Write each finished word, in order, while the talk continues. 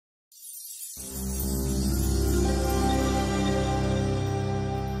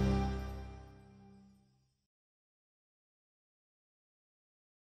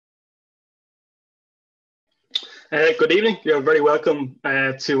Good evening. You're very welcome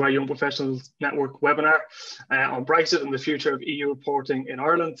to our Young Professionals Network webinar on Brexit and the future of EU reporting in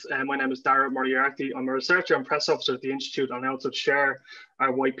Ireland. My name is Dara Moriarty. I'm a researcher and press officer at the Institute, and I also chair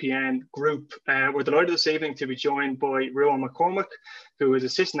our YPN group. We're delighted this evening to be joined by Ruadhán Mac Cormaic, who is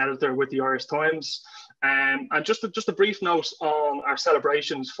assistant editor with the Irish Times. And just a brief note on our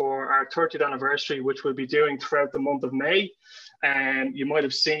celebrations for our 30th anniversary, which we'll be doing throughout the month of May. And you might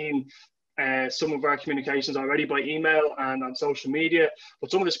have seen some of our communications already by email and on social media,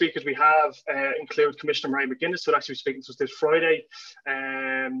 but some of the speakers we have include Commissioner Mary McGuinness, who will actually be speaking to us this Friday.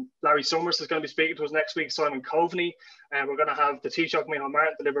 Larry Summers is going to be speaking to us next week, Simon Coveney. We're going to have the Taoiseach Micheál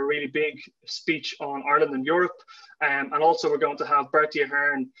Martin deliver a really big speech on Ireland and Europe. And also we're going to have Bertie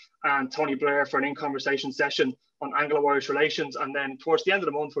Ahern and Tony Blair for an in-conversation session on Anglo-Irish relations. And then towards the end of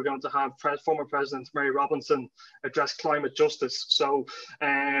the month, we're going to have former President Mary Robinson address climate justice. So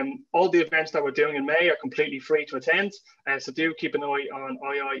all the events that we're doing in May are completely free to attend. So do keep an eye on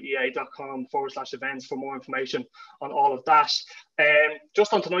iiea.com/events for more information on all of that.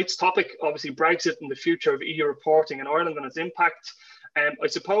 Just on tonight's topic, obviously Brexit and the future of EU reporting in Ireland and its impact. I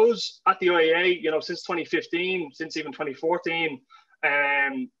suppose at the IIEA, since 2015, since even 2014,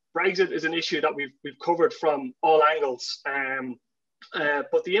 Brexit is an issue that we've covered from all angles.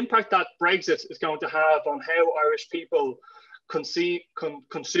 But the impact that Brexit is going to have on how Irish people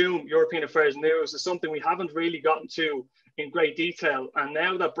consume European affairs news is something we haven't really gotten to in great detail. And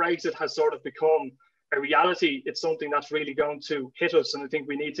now that Brexit has sort of become a reality, it's something that's really going to hit us. And I think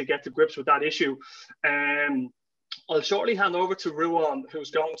we need to get to grips with that issue. I'll shortly hand over to Ruadhán,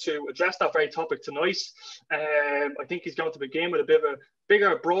 who's going to address that very topic tonight. I think he's going to begin with a bit of a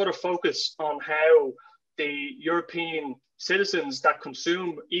bigger, broader focus on how the European citizens that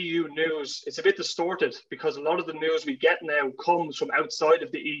consume EU news, it's a bit distorted because a lot of the news we get now comes from outside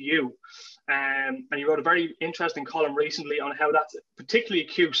of the EU. And he wrote a very interesting column recently on how that's particularly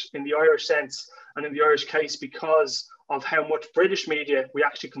acute in the Irish sense and in the Irish case because of how much British media we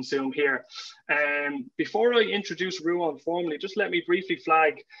actually consume here. Before I introduce Ruadhán formally, just let me briefly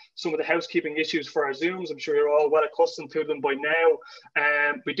flag some of the housekeeping issues for our Zooms. I'm sure you're all well accustomed to them by now.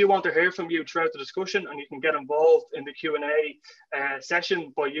 We do want to hear from you throughout the discussion, and you can get involved in the Q&A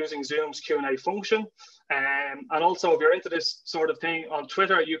session by using Zoom's Q&A function. And also, if you're into this sort of thing on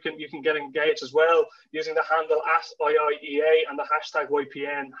Twitter, you can get engaged as well using the handle @IIEA and the hashtag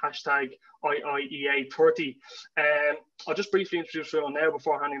YPN, hashtag IIEA30. I'll just briefly introduce Ruadhán now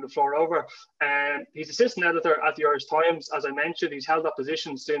before handing the floor over. He's assistant editor at the Irish Times. As I mentioned, he's held that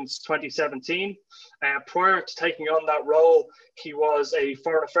position since 2017. Prior to taking on that role, he was a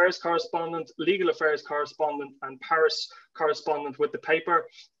Foreign Affairs Correspondent, Legal Affairs Correspondent, and Paris correspondent with the paper.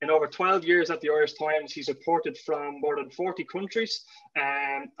 In over 12 years at the Irish Times, he's reported from more than 40 countries,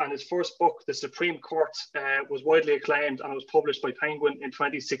 and his first book, The Supreme Court, was widely acclaimed and was published by Penguin in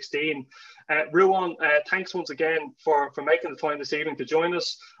 2016. Ruadhán, thanks once again for making the time this evening to join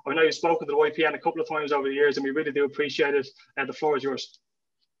us. I know you've spoken to the YPN a couple of times over the years, and we really do appreciate it. The floor is yours.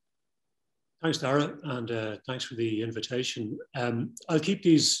 Thanks, Dara, and thanks for the invitation. I'll keep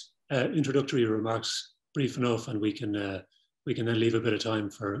these introductory remarks brief enough, and we can then leave a bit of time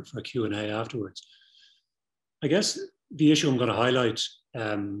for Q&A afterwards. I guess the issue I'm going to highlight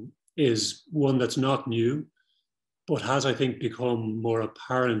is one that's not new, but has, I think, become more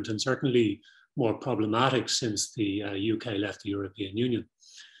apparent and certainly more problematic since the UK left the European Union.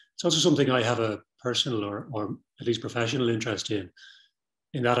 It's also something I have a personal or at least professional interest in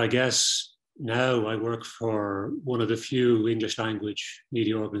that I guess now I work for one of the few English language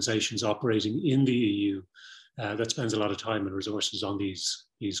media organizations operating in the EU that spends a lot of time and resources on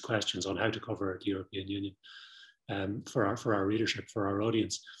these questions on how to cover the European Union for our readership, for our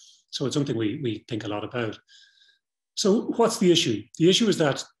audience. So it's something we think a lot about. So what's the issue? The issue is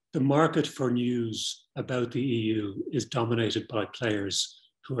that the market for news about the EU is dominated by players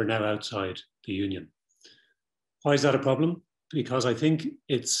who are now outside the Union. Why is that a problem? Because I think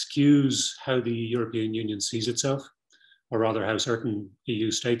it skews how the European Union sees itself, or rather how certain EU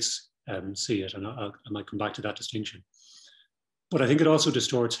states see it, and I might come back to that distinction. But I think it also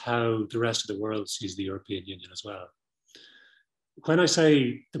distorts how the rest of the world sees the European Union as well. When I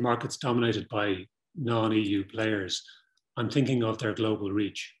say the market's dominated by non-EU players, I'm thinking of their global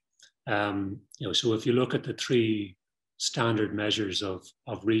reach. So if you look at the three standard measures of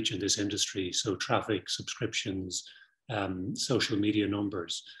reach in this industry, so traffic, subscriptions, social media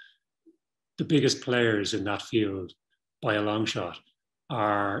numbers, the biggest players in that field by a long shot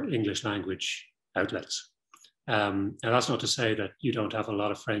are English language outlets. Now that's not to say that you don't have a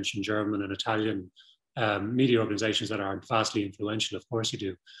lot of French and German and Italian media organizations that aren't vastly influential, of course you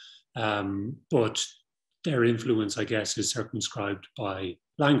do. But their influence, I guess, is circumscribed by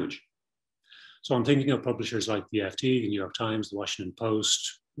language. So I'm thinking of publishers like the FT, the New York Times, the Washington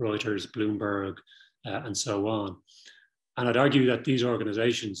Post, Reuters, Bloomberg, and so on. And I'd argue that these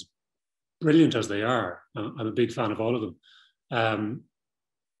organizations, brilliant as they are, I'm a big fan of all of them,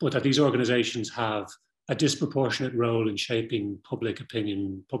 but that these organizations have a disproportionate role in shaping public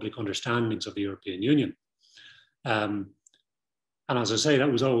opinion, public understandings of the European Union. And as I say,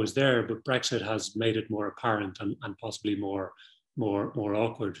 that was always there, but Brexit has made it more apparent and possibly more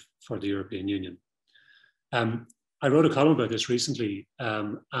awkward for the European Union. I wrote a column about this recently,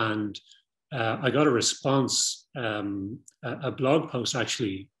 and I got a response, a blog post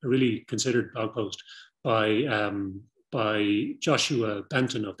actually, a really considered blog post by Joshua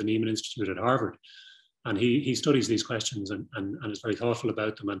Benton of the Nieman Institute at Harvard. And he studies these questions and is very thoughtful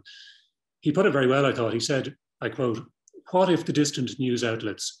about them. And he put it very well, I thought. He said, I quote, "What if the distant news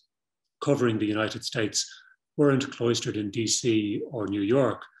outlets covering the United States weren't cloistered in DC or New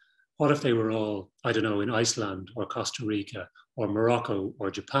York? What if they were all, I don't know, in Iceland or Costa Rica or Morocco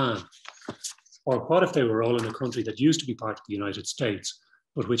or Japan? Or what if they were all in a country that used to be part of the United States,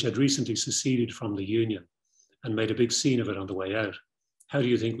 but which had recently seceded from the Union and made a big scene of it on the way out? How do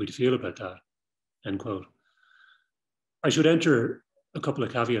you think we'd feel about that?" End quote. I should enter a couple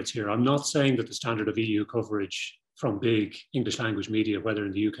of caveats here. I'm not saying that the standard of EU coverage from big English language media, whether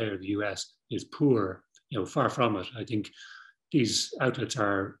in the UK or the US, is poor. Far from it. I think these outlets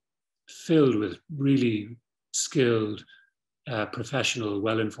are filled with really skilled, professional,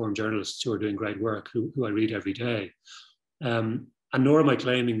 well-informed journalists who are doing great work, who I read every day. And nor am I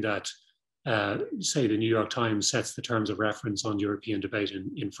claiming that, say, the New York Times sets the terms of reference on European debate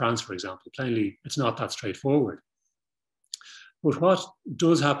in France, for example. Plainly, it's not that straightforward. But what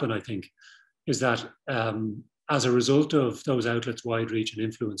does happen, I think, is that as a result of those outlets' wide reach and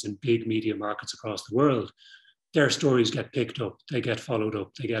influence in big media markets across the world, their stories get picked up, they get followed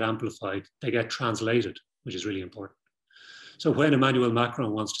up, they get amplified, they get translated, which is really important. So when Emmanuel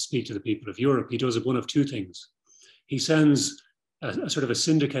Macron wants to speak to the people of Europe, he does one of two things. He sends a sort of a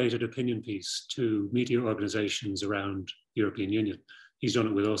syndicated opinion piece to media organizations around the European Union. He's done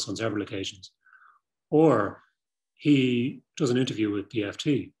it with us on several occasions. Or he does an interview with the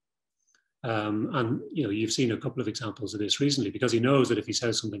FT. And you've seen a couple of examples of this recently, because he knows that if he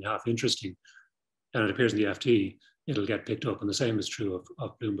says something half interesting and it appears in the FT, it'll get picked up. And the same is true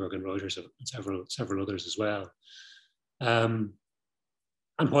of Bloomberg and Reuters and several others as well.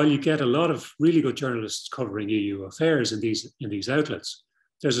 And while you get a lot of really good journalists covering EU affairs in these outlets,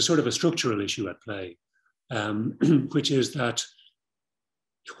 there's a sort of a structural issue at play, which is that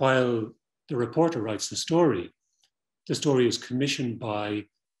while the reporter writes the story is commissioned by,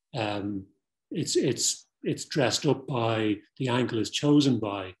 it's dressed up by, the angle is chosen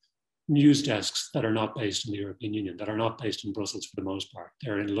by news desks that are not based in the European Union, that are not based in Brussels for the most part.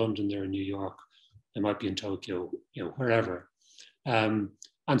 They're in London, they're in New York, they might be in Tokyo, wherever.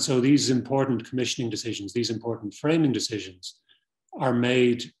 And so these important commissioning decisions, these important framing decisions are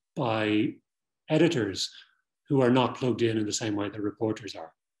made by editors who are not plugged in the same way that reporters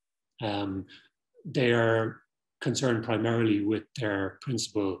are. They are concerned primarily with their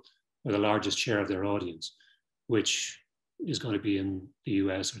principal or the largest share of their audience, which is going to be in the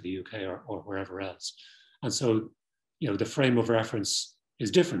US or the UK or wherever else. And so, the frame of reference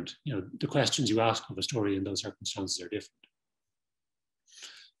is different. The questions you ask of a story in those circumstances are different.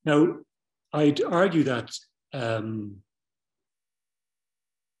 Now, I'd argue that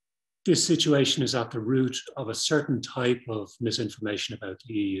this situation is at the root of a certain type of misinformation about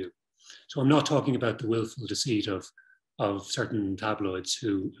the EU. So I'm not talking about the willful deceit of certain tabloids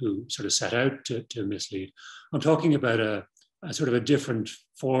who sort of set out to mislead. I'm talking about a sort of a different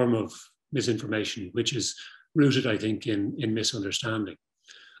form of misinformation, which is rooted, I think, in misunderstanding.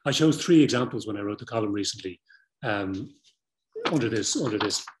 I chose 3 examples when I wrote the column recently under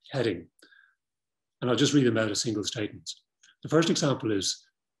this heading, and I'll just read them out as single statements. The first example is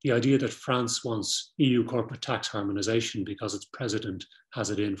the idea that France wants EU corporate tax harmonization because its president has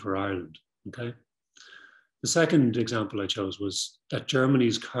it in for Ireland, okay? The second example I chose was that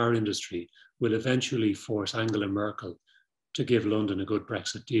Germany's car industry will eventually force Angela Merkel to give London a good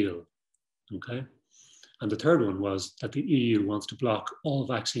Brexit deal, okay? And the third one was that the EU wants to block all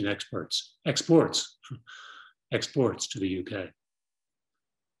vaccine exports to the UK.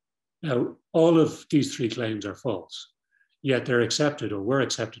 Now, all of these 3 claims are false, yet they're accepted or were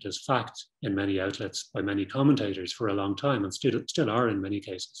accepted as fact in many outlets by many commentators for a long time, and still are in many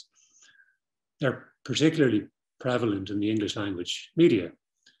cases. They're particularly prevalent in the English language media,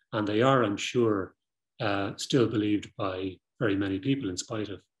 and they are, I'm sure, still believed by very many people in spite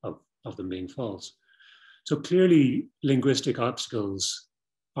of them being false. So clearly linguistic obstacles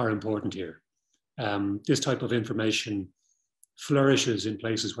are important here. This type of information flourishes in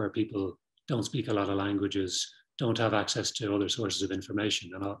places where people don't speak a lot of languages, don't have access to other sources of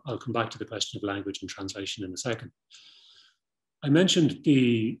information. And I'll come back to the question of language and translation in a second. I mentioned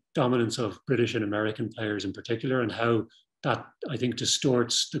the dominance of British and American players in particular, and how that, I think,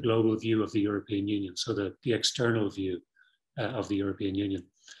 distorts the global view of the European Union, so the external view of the European Union.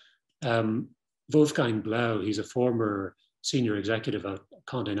 Wolfgang Blau, he's a former senior executive at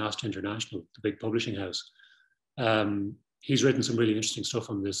Condé Nast International, the big publishing house. He's written some really interesting stuff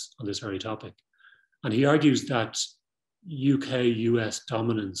on this very topic. And he argues that UK-US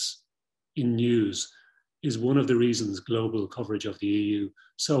dominance in news is one of the reasons global coverage of the EU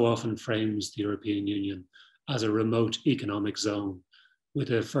so often frames the European Union as a remote economic zone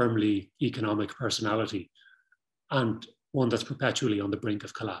with a firmly economic personality, and one that's perpetually on the brink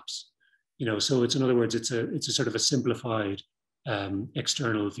of collapse. So it's, in other words, it's a sort of a simplified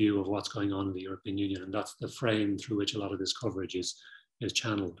external view of what's going on in the European Union, and that's the frame through which a lot of this coverage is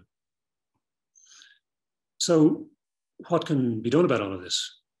channeled. So what can be done about all of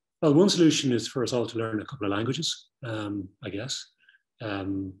this? Well, one solution is for us all to learn a couple of languages, I guess,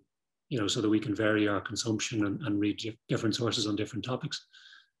 so that we can vary our consumption and read different sources on different topics.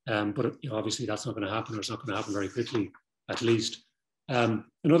 But obviously that's not going to happen, or it's not going to happen very quickly, at least.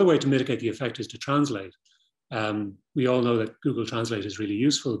 Another way to mitigate the effect is to translate. We all know that Google Translate is really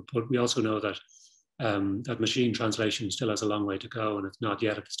useful, but we also know that that machine translation still has a long way to go, and it's not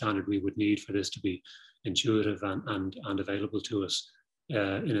yet at the standard we would need for this to be intuitive and available to us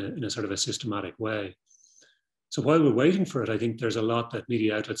in a sort of a systematic way. So while we're waiting for it, I think there's a lot that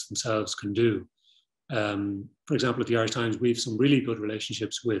media outlets themselves can do. For example, at the Irish Times, we have some really good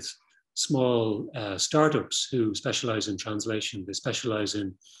relationships with small startups who specialize in translation. They specialize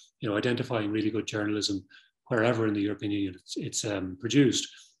in identifying really good journalism wherever in the European Union it's produced,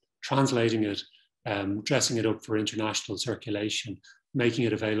 translating it, dressing it up for international circulation, making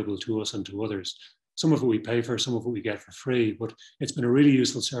it available to us and to others. Some of it we pay for, some of it we get for free, but it's been a really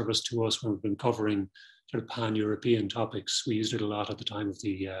useful service to us when we've been covering sort of pan-European topics. We used it a lot at the time of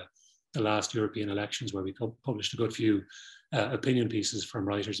the last European elections, where we published a good few opinion pieces from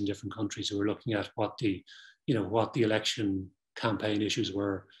writers in different countries who were looking at what the election campaign issues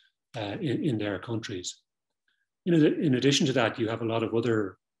were in their countries. In addition to that, you have a lot of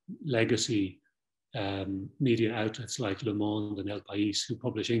other legacy media outlets like Le Monde and El País who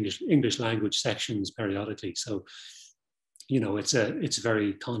publish English language sections periodically. So, it's a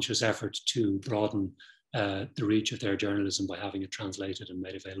very conscious effort to broaden the reach of their journalism by having it translated and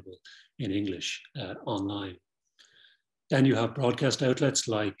made available in English online. Then you have broadcast outlets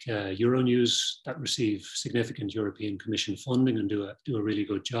like Euronews that receive significant European Commission funding and do a really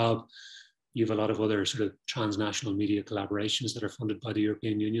good job. You have a lot of other sort of transnational media collaborations that are funded by the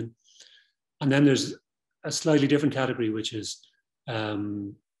European Union. And then there's a slightly different category, which is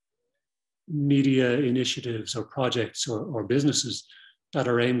media initiatives or projects or businesses that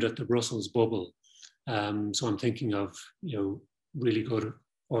are aimed at the Brussels bubble. So I'm thinking of really good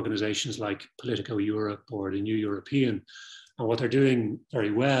organizations like Politico Europe or the New European. And what they're doing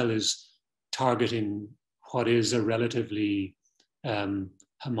very well is targeting what is a relatively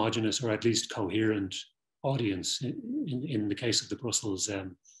homogenous or at least coherent audience. In the case of the Brussels,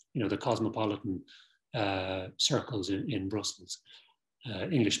 the cosmopolitan circles in Brussels,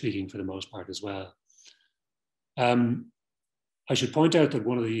 English speaking for the most part as well. I should point out that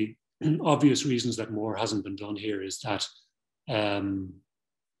one of the obvious reasons that more hasn't been done here is that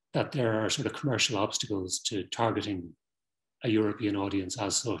that there are sort of commercial obstacles to targeting a European audience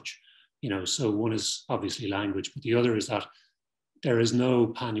as such. So one is obviously language, but the other is that there is no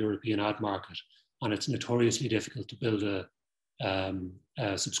pan-European ad market, and it's notoriously difficult to build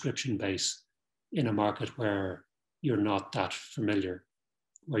a subscription base in a market where you're not that familiar,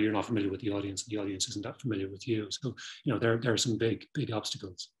 where you're not familiar with the audience, and the audience isn't that familiar with you. So, there are some big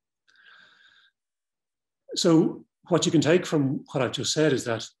obstacles. So what you can take from what I've just said is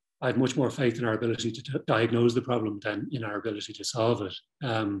that I have much more faith in our ability to diagnose the problem than in our ability to solve it.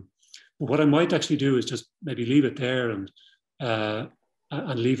 But what I might actually do is just maybe leave it there and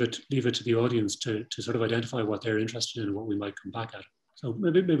leave it to the audience to sort of identify what they're interested in and what we might come back at. So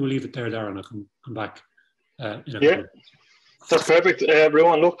maybe we'll leave it there, and I'll come back in a couple. That's perfect.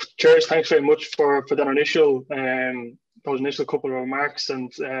 Ruadhán, look, cheers. Thanks very much for that initial couple of remarks.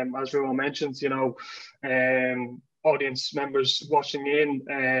 And as Ruadhán mentions, audience members watching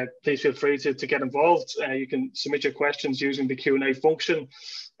in, please feel free to get involved. You can submit your questions using the Q&A function,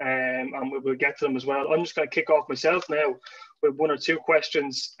 and we'll get to them as well. I'm just going to kick off myself now with one or two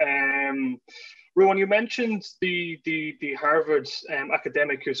questions. Ruadhán, you mentioned the Harvard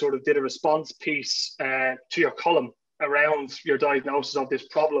academic who sort of did a response piece to your column around your diagnosis of this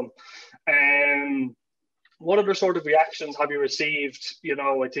problem. What other sort of reactions have you received? You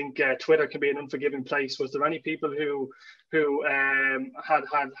know, I think Twitter can be an unforgiving place. Was there any people who had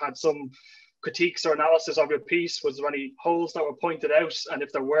some critiques or analysis of your piece? Was there any holes that were pointed out? And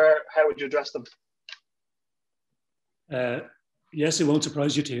if there were, how would you address them? Yes, it won't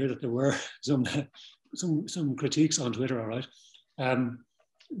surprise you to hear that there were some critiques on Twitter. All right,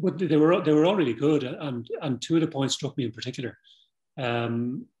 but they were all really good, and two of the points struck me in particular.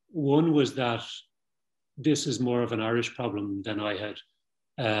 One was that this is more of an Irish problem than I had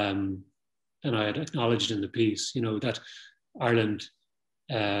acknowledged in the piece. You know, that Ireland,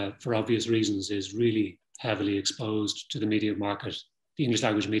 for obvious reasons, is really heavily exposed to the media market, the English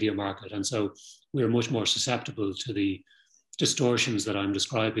language media market, and so we're much more susceptible to the distortions that I'm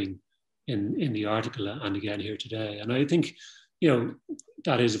describing in the article and again here today. And I think, you know,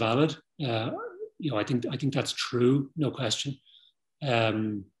 that is valid. You know, I think that's true, no question.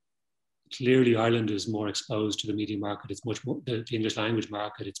 Clearly, Ireland is more exposed to the media market. It's much more the English language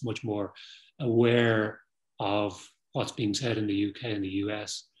market. It's much more aware of what's being said in the UK and the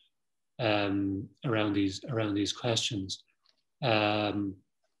US around these questions. You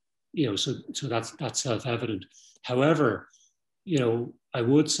know, so that's self-evident. However, you know, I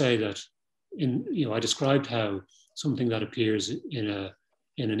would say that I described how something that appears in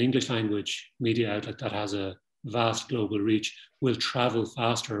an English language media outlet that has a vast global reach will travel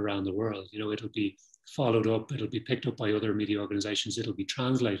faster around the world. You know, it'll be followed up, it'll be picked up by other media organizations, it'll be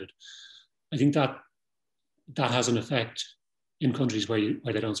translated. I think that has an effect in countries where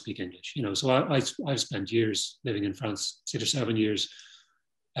they don't speak English. You know, so I've spent years living in France, 6 or 7 years,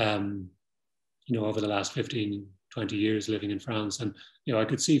 you know, over the last 15, 20 years living in France. And, you know, I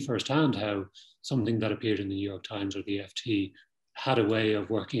could see firsthand how something that appeared in the New York Times or the FT had a way of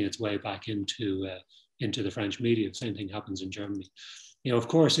working its way back into the French media. The same thing happens in Germany. You know, of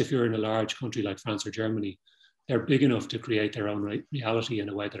course, if you're in a large country like France or Germany, they're big enough to create their own reality in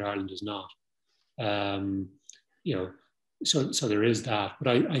a way that Ireland is not. You know, so there is that. But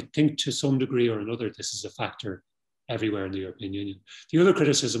I think to some degree or another, this is a factor everywhere in the European Union. The other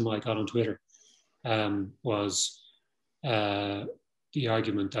criticism I got on Twitter was the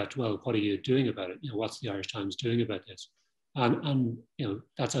argument that, well, what are you doing about it? You know, what's the Irish Times doing about this? And you know,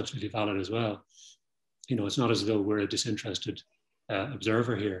 that's absolutely valid as well. You know, it's not as though we're a disinterested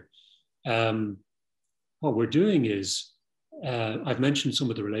observer here. What we're doing is, I've mentioned some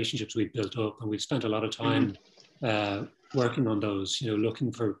of the relationships we've built up, and we've spent a lot of time working on those, you know,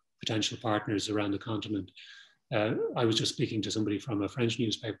 looking for potential partners around the continent. I was just speaking to somebody from a French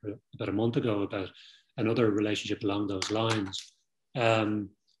newspaper about a month ago about another relationship along those lines.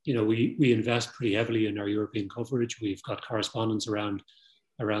 You know, we invest pretty heavily in our European coverage. We've got correspondents around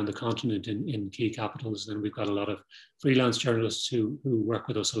the continent in key capitals, and we've got a lot of freelance journalists who work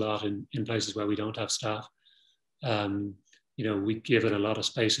with us a lot in places where we don't have staff. You know, we give it a lot of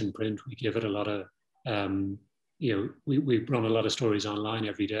space in print. We give it a lot of, you know, we run a lot of stories online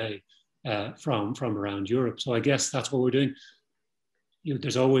every day from around Europe. So I guess that's what we're doing. You know,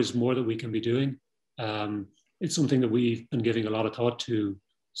 there's always more that we can be doing. It's something that we've been giving a lot of thought to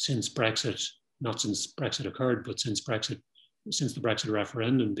since Brexit, not since Brexit occurred, but since the Brexit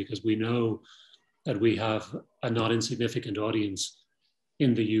referendum, because we know that we have a not insignificant audience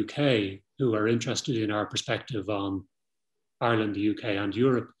in the UK who are interested in our perspective on Ireland, the UK, and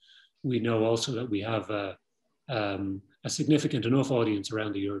Europe. We know also that we have a significant enough audience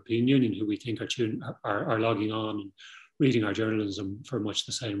around the European Union who we think are logging on and reading our journalism for much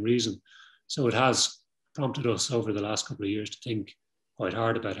the same reason. So it has prompted us over the last couple of years to think quite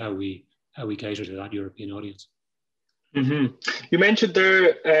hard about how we cater to that European audience. Mm-hmm. You mentioned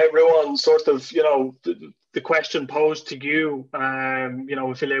there, Ruadhán, sort of, you know, the question posed to you, you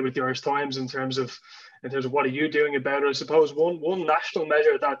know, affiliated with the Irish Times in terms of what are you doing about it. I suppose one national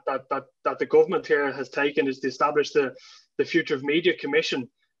measure that the government here has taken is to establish the Future of Media Commission,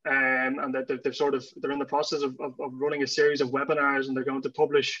 and that they're in the process of running a series of webinars, and they're going to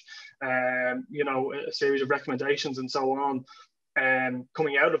publish, you know, a series of recommendations and so on,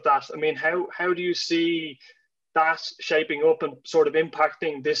 coming out of that. I mean, how do you see that shaping up and sort of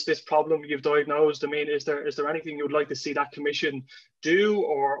impacting this problem you've diagnosed? I mean, is there anything you would like to see that commission do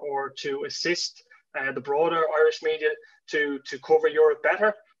or to assist the broader Irish media to cover Europe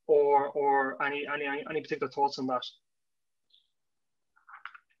better, or any particular thoughts on that?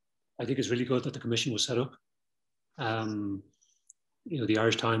 I think it's really good that the commission was set up. You know, the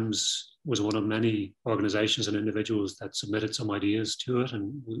Irish Times was one of many organisations and individuals that submitted some ideas to it,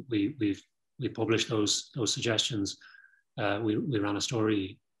 and we've we published those suggestions. We ran a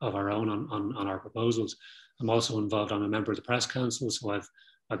story of our own on our proposals. I'm also involved. I'm a member of the Press Council, so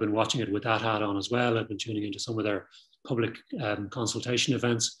I've been watching it with that hat on as well. I've been tuning into some of their public consultation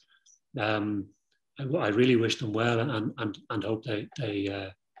events. I really wish them well and hope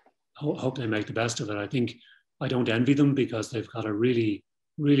hope they make the best of it. I don't envy them because they've got a really,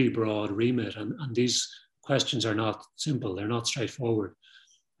 really broad remit, and these questions are not simple. They're not straightforward.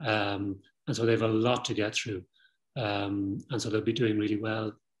 And so they have a lot to get through. And so they'll be doing really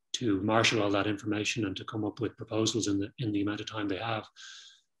well to marshal all that information and to come up with proposals in the amount of time they have.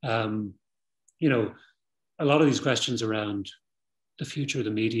 You know, a lot of these questions around the future of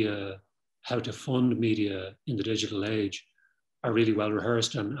the media, how to fund media in the digital age, are really well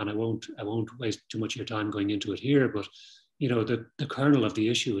rehearsed, and I won't waste too much of your time going into it here. But you know, the kernel of the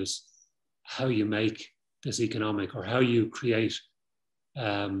issue is how you make this economic, or how you create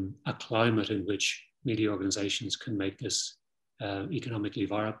a climate in which media organizations can make this economically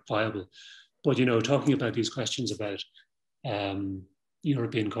viable. But you know, talking about these questions about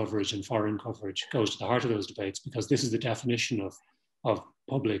European coverage and foreign coverage goes to the heart of those debates, because this is the definition of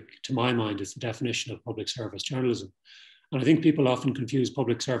public, to my mind, is the definition of public service journalism. And I think people often confuse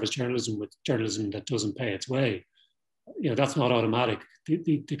public service journalism with journalism that doesn't pay its way. You know, that's not automatic.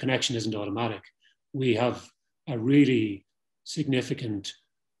 The connection isn't automatic. We have a really significant,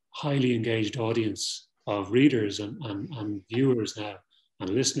 highly engaged audience of readers and viewers now, and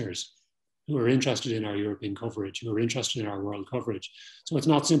listeners, who are interested in our European coverage, who are interested in our world coverage. So it's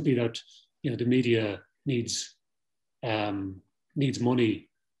not simply that, you know, the media needs money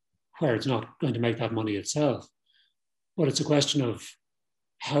where it's not going to make that money itself. But it's a question of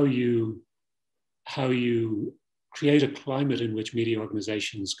how you create a climate in which media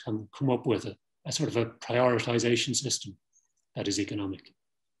organizations can come up with a sort of a prioritization system that is economic.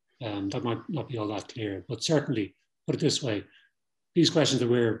 That might not be all that clear, but certainly, put it this way, these questions that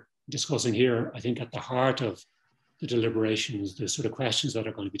we're discussing here, I think at the heart of the deliberations, the sort of questions that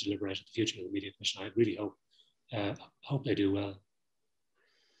are going to be deliberated, the future of the Media Commission, I really hope they do well.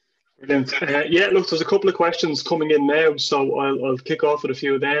 Brilliant. Yeah, look, there's a couple of questions coming in now, so I'll kick off with a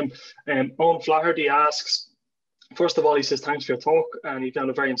few of them. Owen Flaherty asks, first of all, he says, thanks for your talk, and he found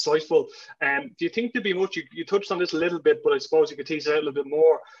it very insightful. Do you think there'd be much, you touched on this a little bit, but I suppose you could tease it out a little bit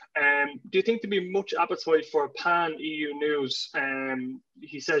more. Do you think there'd be much appetite for pan-EU news?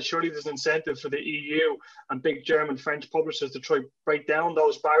 He says, surely there's an incentive for the EU and big German, French publishers to try break down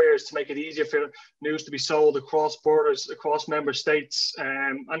those barriers to make it easier for news to be sold across borders, across member states.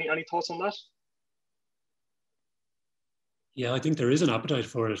 Any thoughts on that? Yeah, I think there is an appetite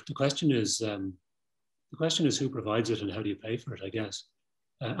for it. The question is who provides it and how do you pay for it, I guess.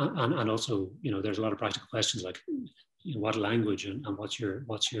 And also, you know, there's a lot of practical questions like, you know, what language and what's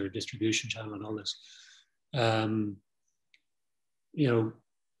your distribution channel and all this. You know,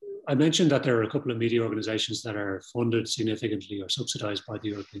 I mentioned that there are a couple of media organizations that are funded significantly or subsidized by the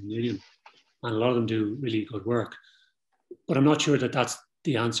European Union, and a lot of them do really good work. But I'm not sure that that's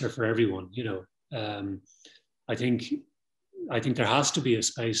the answer for everyone. You know, I think there has to be a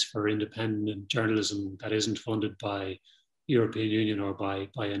space for independent journalism that isn't funded by the European Union or by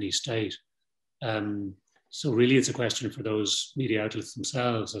any state. So really it's a question for those media outlets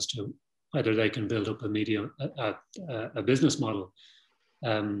themselves as to whether they can build up a business model,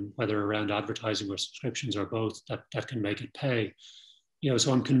 whether around advertising or subscriptions or both, that can make it pay. You know,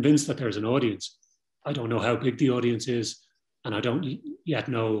 so I'm convinced that there's an audience. I don't know how big the audience is, and I don't yet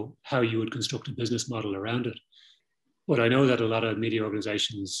know how you would construct a business model around it. But I know that a lot of media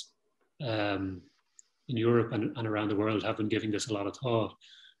organizations in Europe and around the world have been giving this a lot of thought.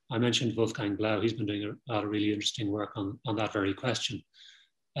 I mentioned Wolfgang Blau. He's been doing a lot of really interesting work on that very question.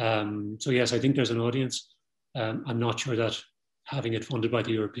 So yes, I think there's an audience. I'm not sure that having it funded by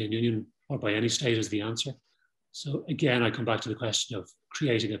the European Union or by any state is the answer. So again, I come back to the question of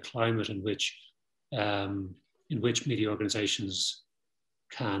creating a climate in which media organizations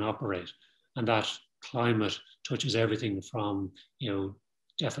can operate, and that climate touches everything from, you know,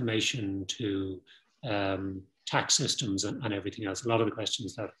 defamation to tax systems and everything else. A lot of the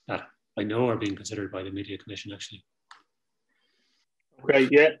questions that I know are being considered by the Media Commission, actually. Great,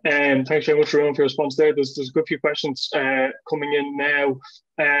 yeah. Thanks very much, Ruadhán, for your response there. There's a good few questions coming in now.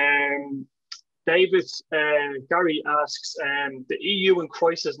 David Gary asks, the EU in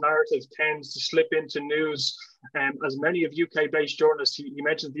crisis narrative tends to slip into news, as many of UK-based journalists, he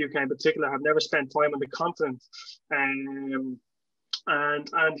mentioned the UK in particular, have never spent time on the continent. And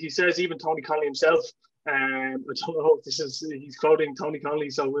he says even Tony Connolly himself I don't know if he's quoting Tony Connolly,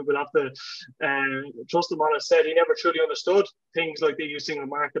 so we will have to trust him on it. Said he never truly understood things like the EU single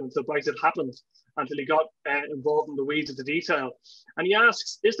market until Brexit happened, until he got involved in the weeds of the detail. And he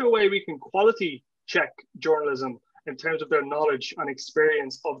asks, is there a way we can quality check journalism in terms of their knowledge and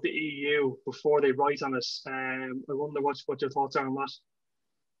experience of the EU before they write on it? I wonder what your thoughts are on that.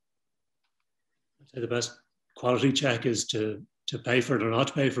 I'd say the best quality check is to pay for it or not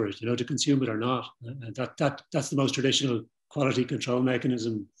to pay for it, to consume it or not. That's the most traditional quality control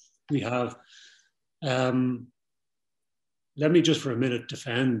mechanism we have. Let me just for a minute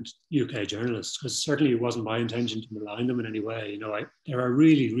defend UK journalists, because certainly it wasn't my intention to malign them in any way. There are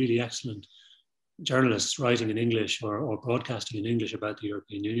really, really excellent journalists writing in English or broadcasting in English about the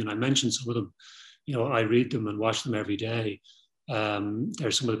European Union. I mentioned some of them. I read them and watch them every day.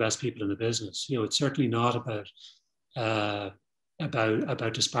 They're some of the best people in the business. It's certainly not about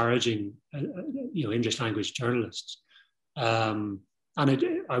disparaging, English language journalists. And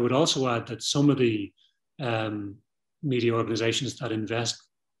I would also add that some of the media organizations that invest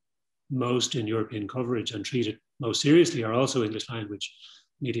most in European coverage and treat it most seriously are also English language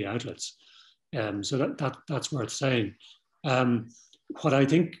media outlets. So that's worth saying. What I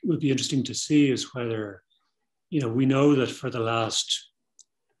think would be interesting to see is whether, we know that for the last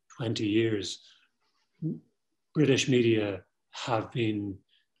 20 years, British media have been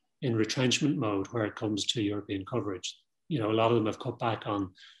in retrenchment mode where it comes to European coverage. A lot of them have cut back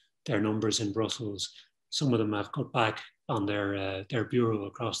on their numbers in Brussels. Some of them have cut back on their bureau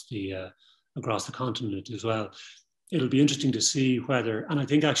across the continent as well. It'll be interesting to see whether, and I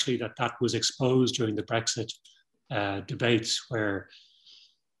think actually that was exposed during the Brexit debates, where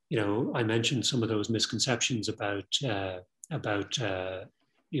I mentioned some of those misconceptions about Brexit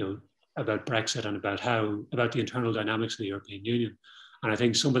and about the internal dynamics of the European Union. And I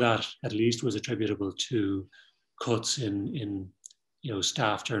think some of that at least was attributable to cuts in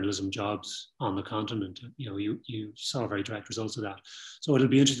staff journalism jobs on the continent. You saw very direct results of that. So it'll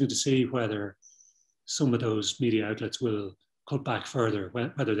be interesting to see whether some of those media outlets will cut back further,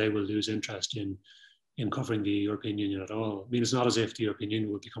 whether they will lose interest in covering the European Union at all. I mean, it's not as if the European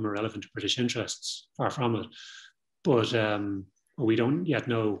Union will become irrelevant to British interests, far from it. But we don't yet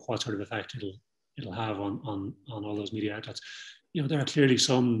know what sort of effect it'll have on all those media outlets. There are clearly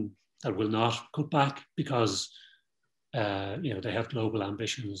some that will not cut back because they have global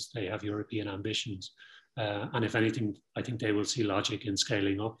ambitions, they have European ambitions, and if anything, I think they will see logic in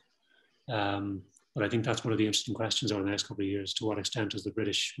scaling up. But I think that's one of the interesting questions over the next couple of years: to what extent does the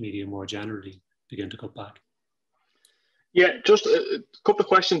British media more generally begin to cut back? Yeah, just a couple of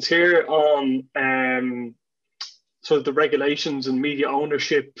questions here on sort of the regulations and media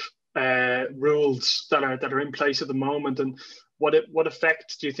ownership rules that are in place at the moment, and what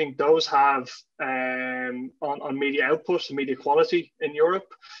effect do you think those have on media output and media quality in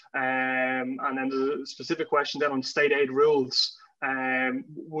Europe? And then the specific question then on state aid rules.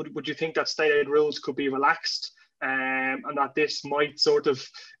 Would you think that state aid rules could be relaxed, and that this might sort of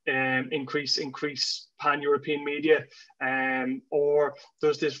increase pan-European media, or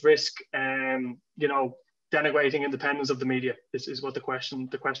does this risk denigrating independence of the media? Is what the questioner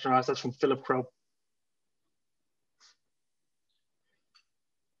asked. That's from Philip Crow.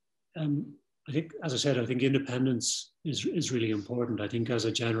 I think, as I said, I think independence is really important. I think as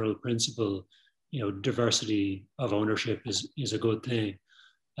a general principle, diversity of ownership is a good thing.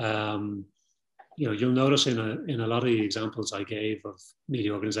 You'll notice in a lot of the examples I gave of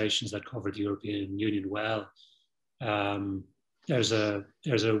media organizations that cover the European Union well, there's a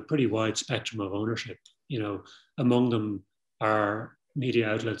pretty wide spectrum of ownership. Among them are media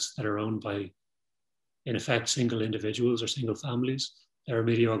outlets that are owned by, in effect, single individuals or single families. There are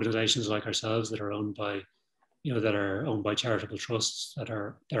media organizations like ourselves that are owned by, charitable trusts, that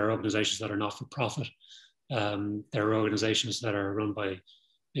are organizations that are not for profit. There are organizations that are run by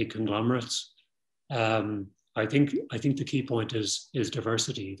big conglomerates. I think the key point is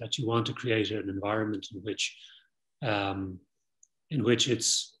diversity, that you want to create an environment in which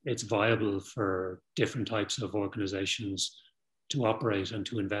it's viable for different types of organizations to operate and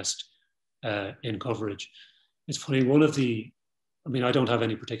to invest in coverage. It's funny, I don't have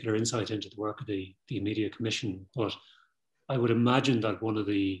any particular insight into the work of the Media Commission, but I would imagine that one of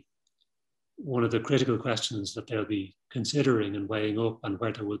the critical questions that they'll be considering and weighing up, and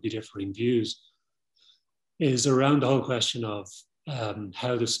where there will be differing views, is around the whole question of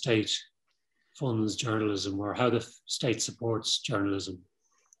how the state funds journalism, or how the state supports journalism.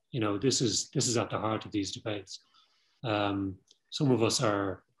 This is at the heart of these debates. Some of us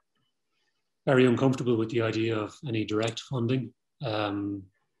are very uncomfortable with the idea of any direct funding.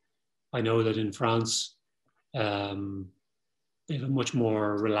 I know that in France, they have a much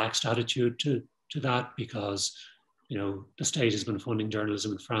more relaxed attitude to that, because, you know, the state has been funding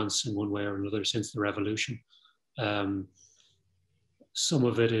journalism in France in one way or another since the revolution. Some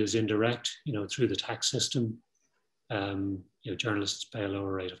of it is indirect, you know, through the tax system. You know, journalists pay a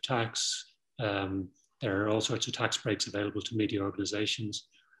lower rate of tax. There are all sorts of tax breaks available to media organizations.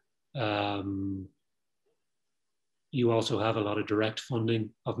 You also have a lot of direct funding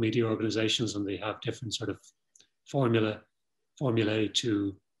of media organizations, and they have different sort of formulae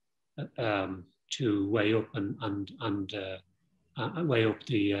to weigh up and weigh up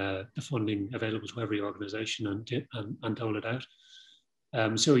the funding available to every organization and dole it out.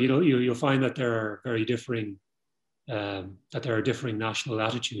 So, you know, you'll find that there are very differing differing national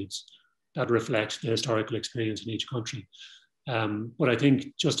attitudes that reflect the historical experience in each country. But I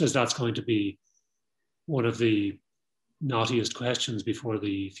think just as that's going to be one of the knottiest questions before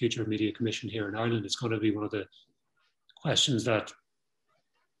the future Media Commission here in Ireland, it's going to be one of the questions that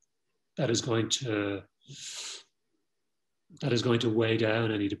is going to weigh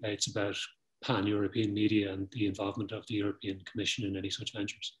down any debates about pan-European media and the involvement of the European Commission in any such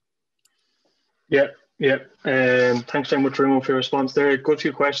ventures. Yeah. Thanks very much, Remo, for your response there. Good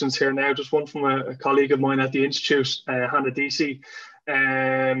few questions here now. Just one from a colleague of mine at the Institute, Hannah Deasy.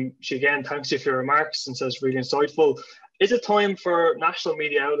 She again thanks you for your remarks and says really insightful. Is it time for national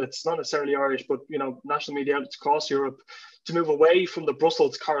media outlets, not necessarily Irish, but, you know, national media outlets across Europe, to move away from the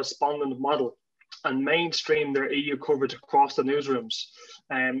Brussels correspondent model and mainstream their EU coverage across the newsrooms?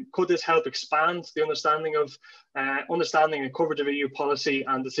 Could this help expand the understanding and coverage of EU policy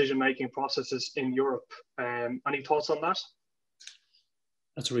and decision-making processes in Europe? Any thoughts on that?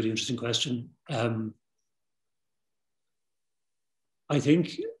 That's a really interesting question. I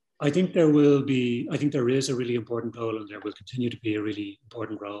think there is a really important role, and there will continue to be a really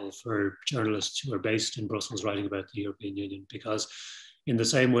important role for journalists who are based in Brussels writing about the European Union, because in the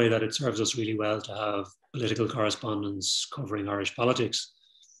same way that it serves us really well to have political correspondents covering Irish politics,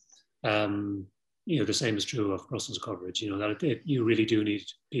 you know, the same is true of Brussels coverage. You know, that you really do need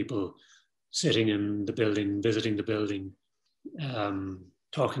people sitting in the building, visiting the building,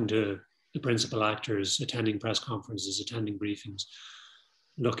 talking to the principal actors, attending press conferences, attending briefings,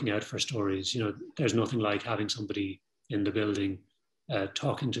 looking out for stories. You know, there's nothing like having somebody in the building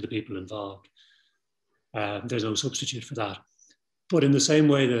talking to the people involved. There's no substitute for that. But in the same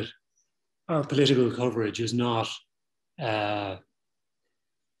way that our political coverage is not the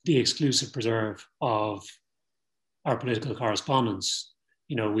exclusive preserve of our political correspondence,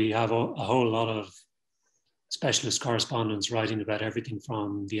 you know, we have a whole lot of specialist correspondents writing about everything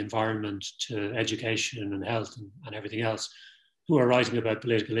from the environment to education and health and everything else, who are writing about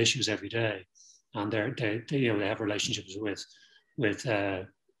political issues every day, and they have relationships with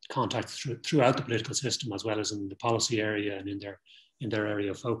contacts throughout the political system, as well as in the policy area and in their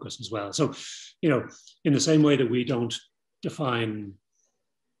area of focus as well. So, you know, in the same way that we don't define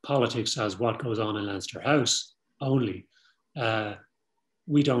politics as what goes on in Leinster House only,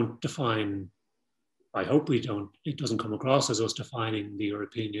 we don't define, I hope we don't, it doesn't come across as us defining the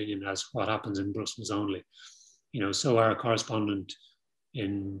European Union as what happens in Brussels only. You know, so our correspondent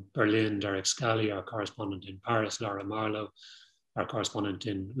in Berlin, Derek Scally, our correspondent in Paris, Laura Marlowe, our correspondent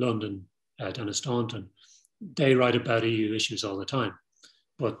in London, Dennis Staunton, they write about EU issues all the time,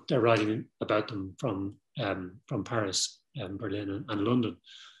 but they're writing about them from Paris, Berlin and London.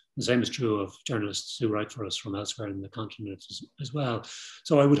 The same is true of journalists who write for us from elsewhere in the continent as well.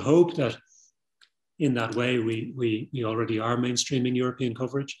 So I would hope that in that way, we already are mainstreaming European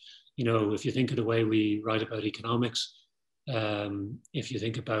coverage. You know, if you think of the way we write about economics, if you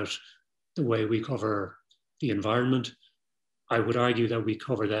think about the way we cover the environment, I would argue that we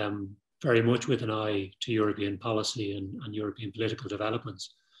cover them very much with an eye to European policy and European political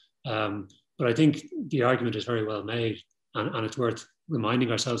developments. But I think the argument is very well made, and it's worth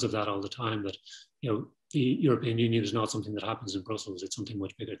reminding ourselves of that all the time, that, you know, the European Union is not something that happens in Brussels, it's something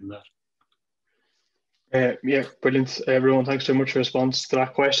much bigger than that. Yeah, brilliant, everyone. Thanks so much for your response to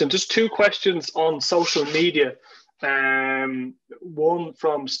that question. Just two questions on social media. One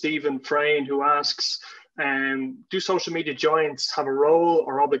from Stephen Frayne, who asks, do social media giants have a role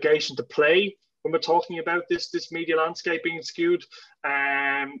or obligation to play when we're talking about this media landscape being skewed,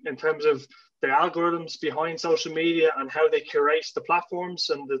 in terms of the algorithms behind social media and how they curate the platforms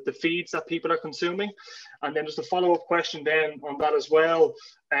and the feeds that people are consuming? And then just a follow-up question then on that as well.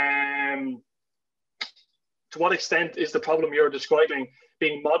 To what extent is the problem you're describing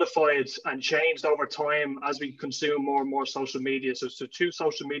being modified and changed over time as we consume more and more social media? So two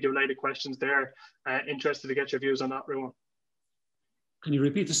social media related questions there. Interested to get your views on that, Ruadhán. Can you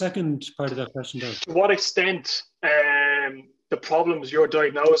repeat the second part of that question, Dan? To what extent the problems you're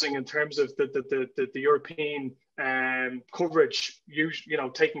diagnosing in terms of the European coverage,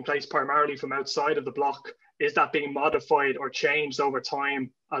 taking place primarily from outside of the bloc, is that being modified or changed over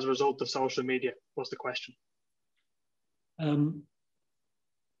time as a result of social media? Was the question.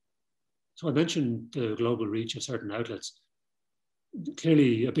 So I mentioned the global reach of certain outlets.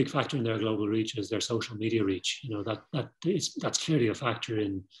 Clearly, a big factor in their global reach is their social media reach. That's clearly a factor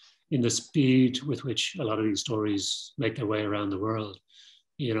in the speed with which a lot of these stories make their way around the world.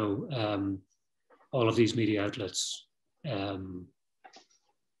 All of these media outlets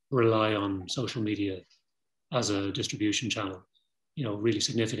rely on social media as a distribution channel, really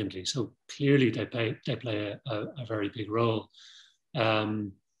significantly. So clearly, they play a very big role.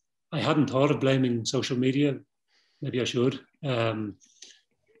 I hadn't thought of blaming social media. Maybe I should.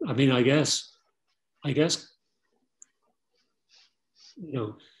 I guess,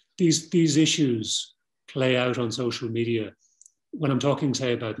 these issues play out on social media. When I'm talking,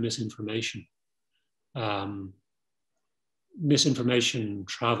 say, about misinformation, misinformation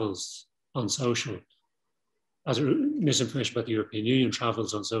travels on social. Misinformation about the European Union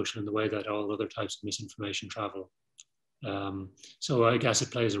travels on social in the way that all other types of misinformation travel. So I guess it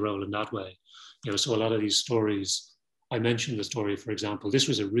plays a role in that way. So a lot of these stories, I mentioned the story, for example, this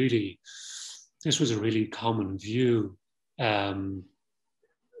was a really common view over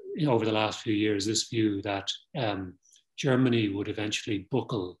the last few years, this view that Germany would eventually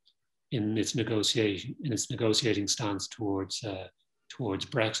buckle in its negotiating stance towards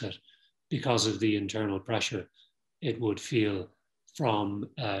Brexit because of the internal pressure it would feel from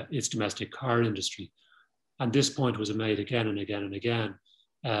its domestic car industry. And this point was made again and again and again.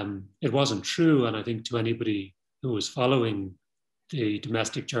 It wasn't true, and I think to anybody who was following the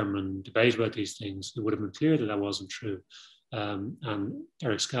domestic German debate about these things, it would have been clear that that wasn't true. And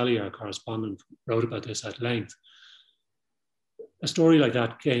Derek Scully, our correspondent, wrote about this at length. A story like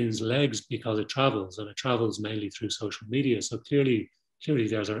that gains legs because it travels, and it travels mainly through social media. So clearly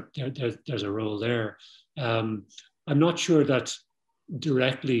there's a role there. I'm not sure that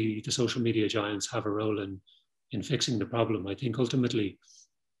directly the social media giants have a role in fixing the problem. I think ultimately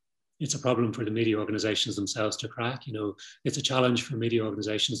it's a problem for the media organizations themselves to crack. It's a challenge for media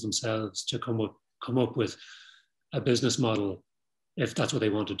organizations themselves to come up with a business model, if that's what they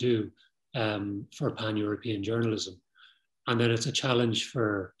want to do, for pan-European journalism. And then it's a challenge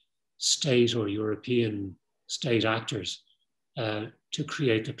for state or European state actors to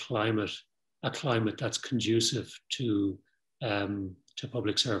create a climate that's conducive to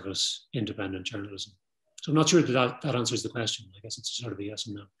public service, independent journalism. So I'm not sure that answers the question. I guess it's sort of a yes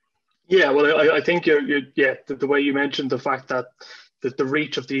and no. Yeah, well, I think the way you mentioned the fact that the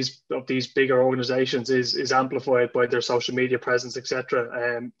reach of these bigger organizations is amplified by their social media presence,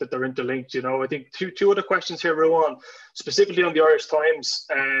 etc., that they're interlinked. I think two other questions here, Ruadhán, specifically on the Irish Times.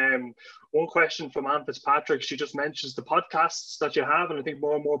 One question from Anne Fitzpatrick. She just mentions the podcasts that you have, and I think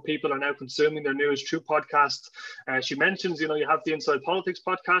more and more people are now consuming their news through podcasts. She mentions, you have the Inside Politics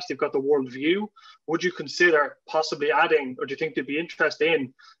podcast, you've got the World View. Would you consider possibly adding, or do you think there'd be interest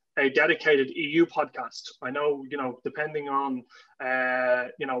in a dedicated EU podcast? I know, depending on,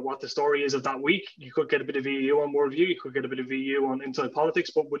 what the story is of that week, you could get a bit of EU on Worldview, you could get a bit of EU on Inside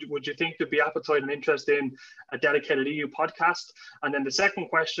Politics, but would you think there'd be appetite and interest in a dedicated EU podcast? And then the second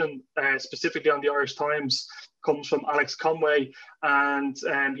question, specifically on the Irish Times, comes from Alex Conway, and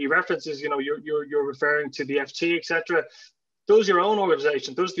he references, you're referring to the FT, etc. Does your own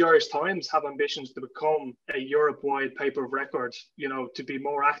organisation, does the Irish Times have ambitions to become a Europe-wide paper of record, to be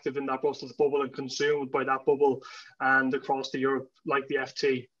more active in that Brussels bubble and consumed by that bubble and across the Europe, like the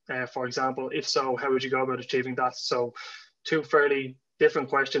FT, for example? If so, how would you go about achieving that? So two fairly different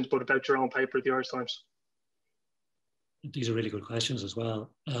questions, but about your own paper at the Irish Times. These are really good questions as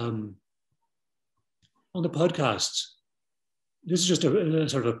well. On the podcasts, this is just a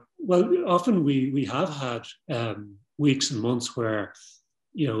sort of, often we have had weeks and months where,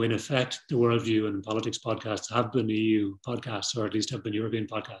 in effect, the Worldview and Politics podcasts have been EU podcasts, or at least have been European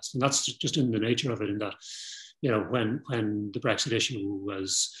podcasts. And that's just in the nature of it, in that, when the Brexit issue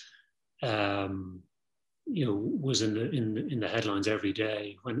was, was in the headlines every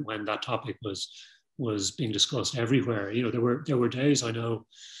day, when that topic was being discussed everywhere. There were days, I know,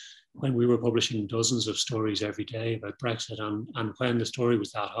 when we were publishing dozens of stories every day about Brexit, and when the story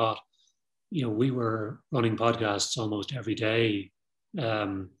was that hot, we were running podcasts almost every day,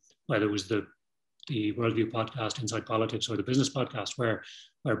 whether it was the Worldview podcast, Inside Politics, or the Business podcast, where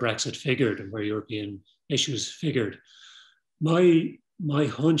Brexit figured and where European issues figured. My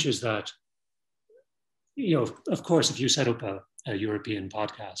hunch is that you know, of course, if you set up a European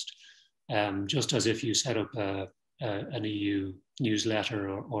podcast, just as if you set up an EU newsletter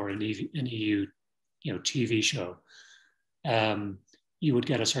or an EU, you know, TV show, you would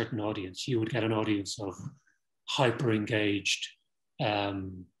get a certain audience. You would get an audience of hyper engaged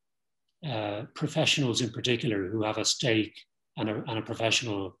professionals in particular who have a stake and a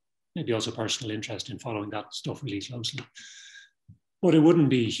professional, maybe also personal interest in following that stuff really closely. But it wouldn't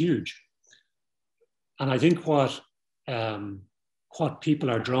be huge. And I think what people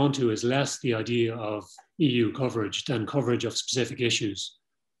are drawn to is less the idea of EU coverage than coverage of specific issues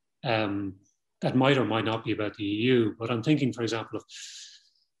that might or might not be about the EU. But I'm thinking, for example, of,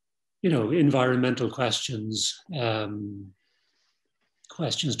 you know, environmental questions,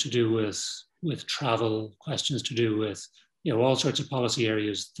 questions to do with travel, questions to do with, you know, all sorts of policy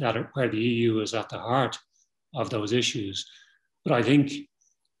areas that are where the EU is at the heart of those issues. But I think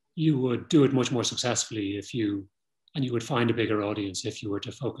you would do it much more successfully you would find a bigger audience if you were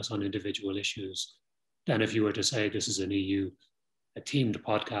to focus on individual issues than if you were to say this is an EU, a themed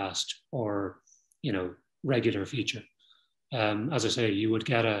podcast or, you know, regular feature. As I say, you would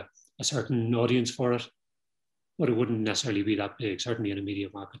get a certain audience for it, but it wouldn't necessarily be that big, certainly in a media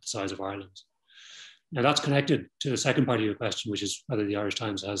market the size of Ireland's. Now that's connected to the second part of your question, which is whether the Irish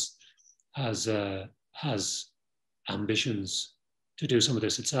Times has ambitions to do some of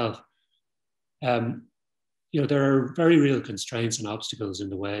this itself. You know, there are very real constraints and obstacles in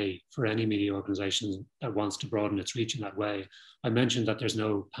the way for any media organization that wants to broaden its reach in that way. I mentioned that there's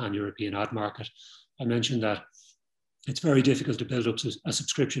no pan-European ad market. I mentioned that it's very difficult to build up a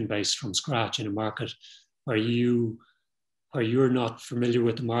subscription base from scratch in a market where you're not familiar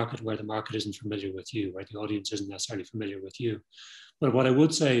with the market, where the market isn't familiar with you, where the audience isn't necessarily familiar with you. But what I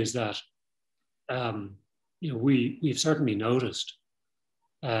would say is that you know, we've certainly noticed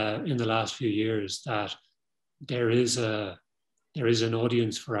in the last few years that there is an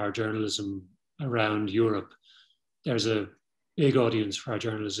audience for our journalism around Europe. There's a big audience for our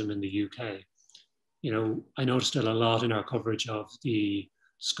journalism in the UK. You know, I noticed it a lot in our coverage of the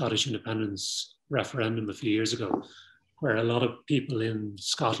Scottish independence referendum a few years ago, where a lot of people in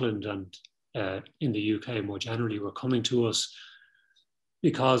Scotland and in the UK more generally were coming to us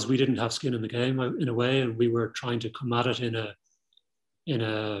because we didn't have skin in the game in a way, and we were trying to come at it in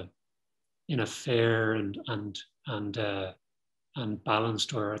a fair and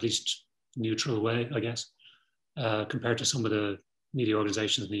balanced, or at least neutral way, I guess, compared to some of the media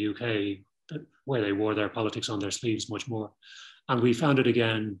organisations in the UK where they wore their politics on their sleeves much more. And we found it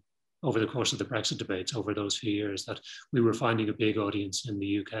again over the course of the Brexit debates over those few years that we were finding a big audience in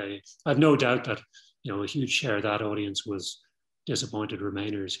the UK. I've no doubt that, you know, a huge share of that audience was disappointed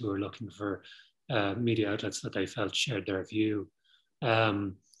Remainers who were looking for media outlets that they felt shared their view.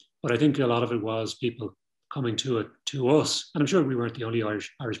 But I think a lot of it was people coming to us, and I'm sure we weren't the only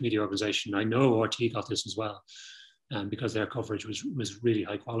Irish media organisation. I know RT got this as well, because their coverage was really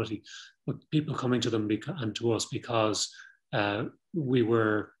high quality. But people coming to them and to us because we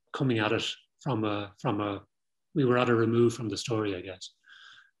were coming at it we were at a remove from the story, I guess.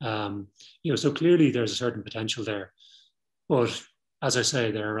 You know, so clearly there's a certain potential there. But as I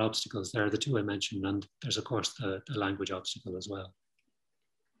say, there are obstacles. There are the two I mentioned, and there's of course the language obstacle as well.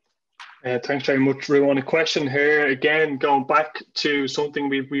 Thanks very much, Ruadhán. A question here, again, going back to something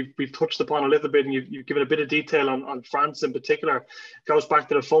we've touched upon a little bit, and you've given a bit of detail on France in particular. It goes back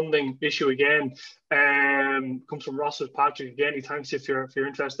to the funding issue again. Comes from Ross Patrick again. He thanks you for your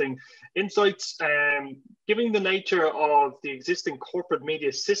interesting insights. Given the nature of the existing corporate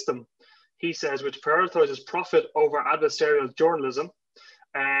media system, he says, which prioritizes profit over adversarial journalism,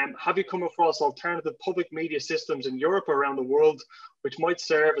 have you come across alternative public media systems in Europe or around the world which might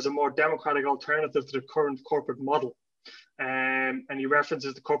serve as a more democratic alternative to the current corporate model? And he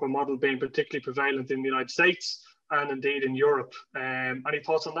references the corporate model being particularly prevalent in the United States and indeed in Europe. Any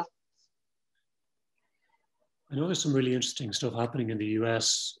thoughts on that? I know there's some really interesting stuff happening in the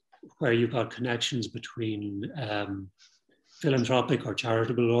US where you've got connections between philanthropic or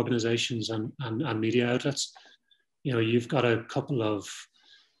charitable organizations and media outlets. You know, you've got a couple of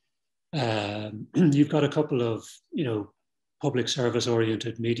you know, public service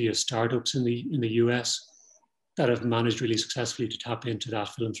oriented media startups in the US that have managed really successfully to tap into that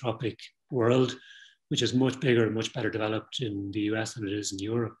philanthropic world, which is much bigger and much better developed in the US than it is in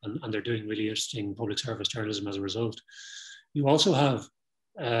Europe, and they're doing really interesting public service journalism as a result. You also have,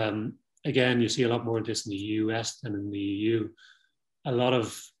 again, you see a lot more of this in the US than in the EU, a lot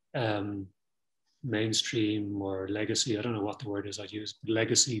of mainstream or legacy, I don't know what the word is I'd use, but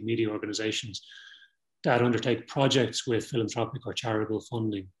legacy media organizations that undertake projects with philanthropic or charitable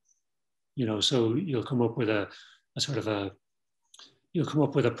funding You know, so you'll come up with a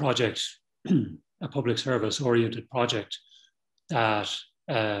project, a public service oriented project that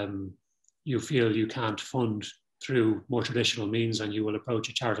you feel you can't fund through more traditional means, and you will approach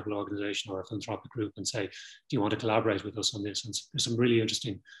a charitable organization or a philanthropic group and say, do you want to collaborate with us on this? And there's some really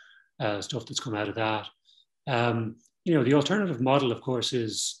interesting stuff that's come out of that. You know, the alternative model, of course,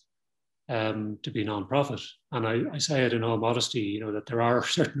 is to be non-profit. And I say it in all modesty, you know, that there are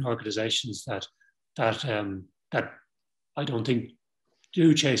certain organizations that I don't think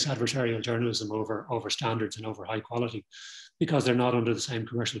do chase adversarial journalism over standards and over high quality, because they're not under the same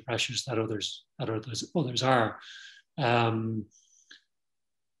commercial pressures that others are.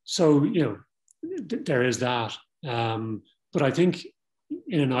 So, you know, there is that. But I think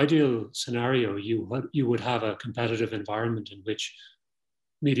in an ideal scenario, you would have a competitive environment in which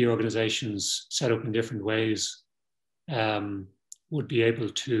media organizations set up in different ways would be able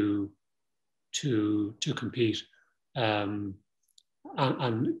to compete.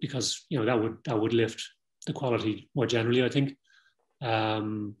 And because, you know, that would lift the quality more generally, I think.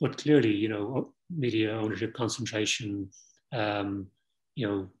 But clearly, you know, media ownership concentration, you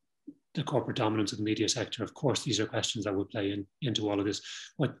know, the corporate dominance of the media sector, of course, these are questions that would play into all of this.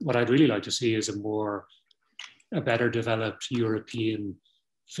 What I'd really like to see is a better developed European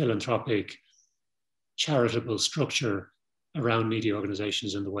philanthropic, charitable structure around media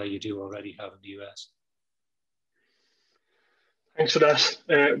organizations in the way you do already have in the US. Thanks for that,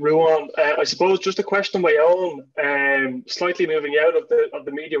 Ruadhán. I suppose just a question of my own, slightly moving out of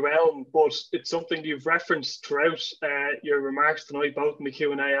the media realm, but it's something you've referenced throughout your remarks tonight, both in the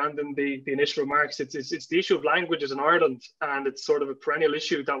Q&A and in the initial remarks. It's the issue of languages in Ireland, and it's sort of a perennial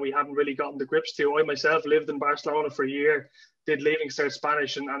issue that we haven't really gotten to grips to. I myself lived in Barcelona for a year, did Leaving Cert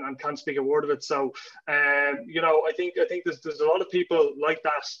Spanish, and can't speak a word of it. So, you know, I think there's a lot of people like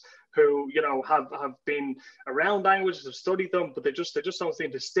that who, you know, have been around languages, have studied them, but they just don't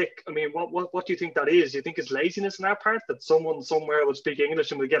seem to stick. I mean, what do you think that is? Do you think it's laziness on our part, that someone somewhere will speak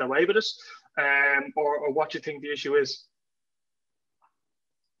English and will get away with it, or what do you think the issue is?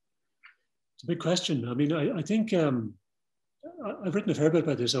 It's a big question. I mean, I think I've written a fair bit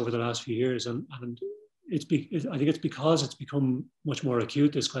about this over the last few years, and I think it's because it's become much more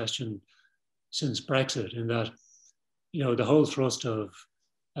acute, this question, since Brexit, in that, you know, the whole thrust of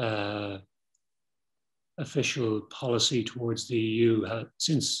official policy towards the EU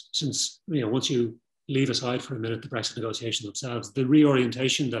since you know, once you leave aside for a minute the Brexit negotiations themselves, the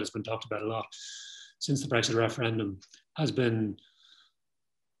reorientation that has been talked about a lot since the Brexit referendum has been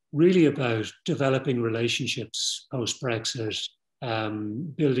really about developing relationships post-Brexit,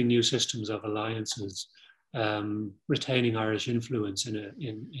 building new systems of alliances, retaining Irish influence in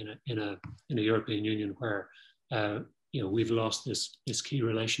a European Union where you know, we've lost this key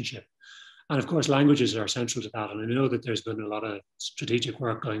relationship. And of course, languages are central to that. And I know that there's been a lot of strategic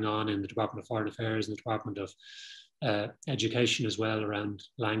work going on in the Department of Foreign Affairs and the Department of Education as well around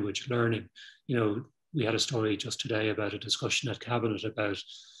language learning. You know, we had a story just today about a discussion at Cabinet about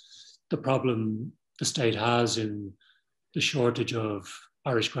the problem the state has in the shortage of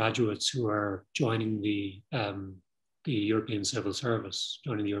Irish graduates who are joining the European Civil Service,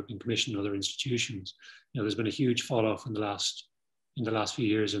 joining the European Commission and other institutions. You know, there's been a huge fall off in the last few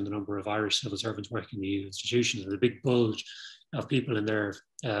years in the number of Irish civil servants working in the EU institutions. There's a big bulge of people in their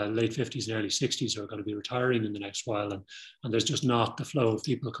late 50s and early 60s who are going to be retiring in the next while, and there's just not the flow of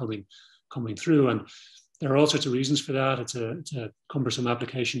people coming through. And there are all sorts of reasons for that. It's a cumbersome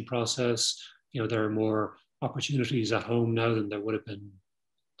application process. You know, there are more opportunities at home now than there would have been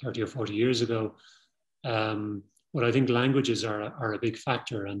 30 or 40 years ago. But I think languages are a big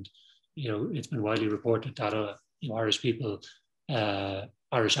factor, and you know, it's been widely reported that you know, Irish people,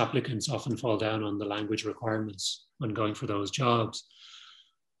 Irish applicants often fall down on the language requirements when going for those jobs.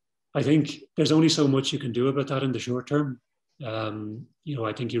 I think there's only so much you can do about that in the short term. You know,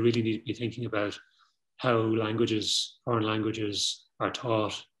 I think you really need to be thinking about how foreign languages are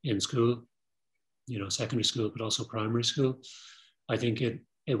taught in school, you know, secondary school, but also primary school. I think it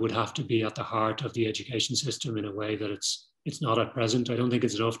would have to be at the heart of the education system in a way that it's not at present. I don't think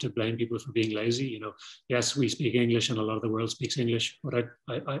it's enough to blame people for being lazy. You know, yes, we speak English and a lot of the world speaks English, but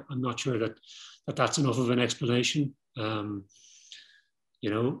I'm not sure that that's enough of an explanation. You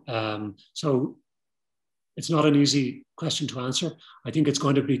know, so it's not an easy question to answer. I think it's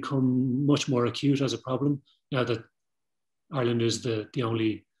going to become much more acute as a problem now that Ireland is the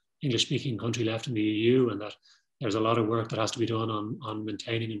only English-speaking country left in the EU, and that there's a lot of work that has to be done on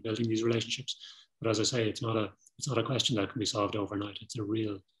maintaining and building these relationships. But as I say, it's not a question that can be solved overnight. It's a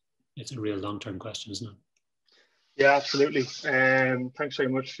real long-term question, isn't it? Yeah, absolutely. Thanks very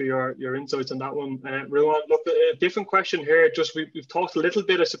much for your insights on that one, Ruadhán. Look, a different question here. Just we've talked a little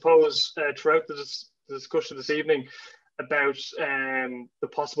bit, I suppose, throughout the discussion this evening about the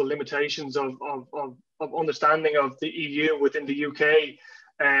possible limitations of understanding of the EU within the UK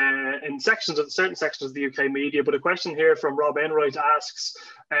in certain sections of the UK media. But a question here from Rob Enright asks,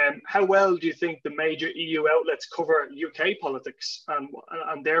 how well do you think the major EU outlets cover UK politics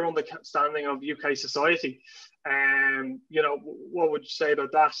and their understanding of UK society? You know, what would you say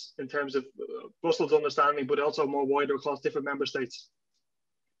about that in terms of Brussels understanding, but also more wider across different member states?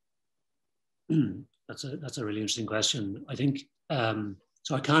 That's a really interesting question. I think so.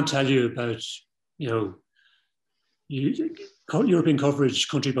 I can't tell you about European coverage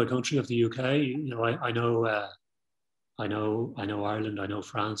country by country of the UK. You know, I know Ireland. I know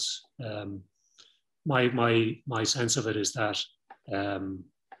France. My sense of it is that I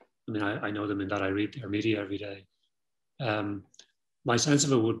mean, I know them in that I read their media every day. My sense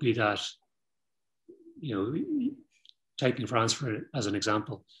of it would be that, you know, taking France as an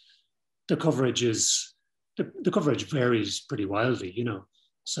example, the coverage varies pretty wildly, you know.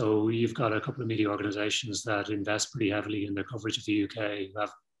 So you've got a couple of media organisations that invest pretty heavily in the coverage of the UK, who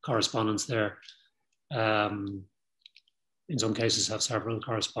have correspondents there. In some cases have several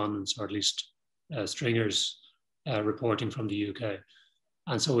correspondents, or at least stringers reporting from the UK.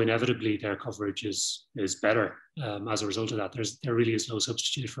 And so inevitably their coverage is better as a result of that. There really is no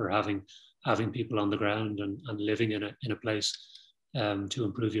substitute for having people on the ground and living in a place to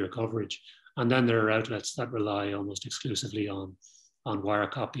improve your coverage. And then there are outlets that rely almost exclusively on wire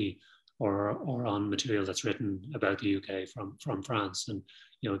copy or on material that's written about the UK from France. And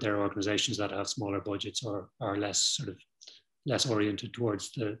you know, there are organisations that have smaller budgets or are less oriented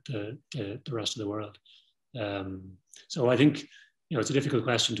towards the rest of the world. So I think, you know, it's a difficult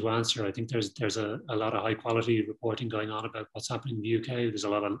question to answer. I think there's a lot of high quality reporting going on about what's happening in the UK. There's a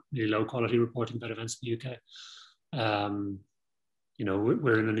lot of really low quality reporting about events in the UK. You know,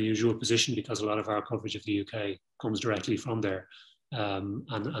 we're in an unusual position because a lot of our coverage of the UK comes directly from there.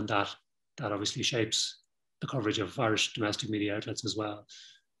 And that obviously shapes the coverage of Irish domestic media outlets as well.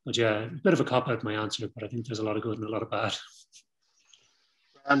 But yeah, a bit of a cop-out my answer, but I think there's a lot of good and a lot of bad.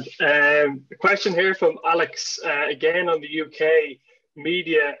 And a question here from Alex, again on the UK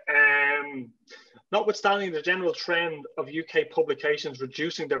media. Notwithstanding the general trend of UK publications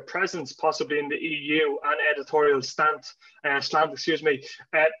reducing their presence possibly in the EU and editorial slant, how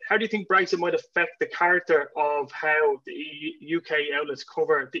do you think Brexit might affect the character of how the UK outlets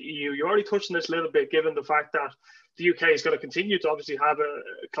cover the EU? You already touched on this a little bit, given the fact that the UK is going to continue to obviously have a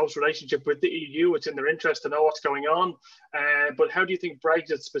close relationship with the EU. It's in their interest to know what's going on. But how do you think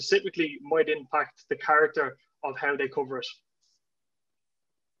Brexit specifically might impact the character of how they cover it?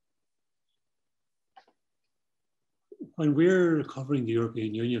 When we're covering the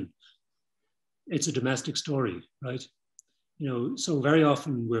European Union, it's a domestic story, right? You know, so very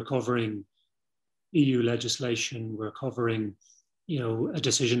often we're covering EU legislation, we're covering, you know, a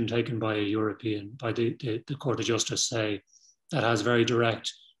decision taken by the Court of Justice, say, that has very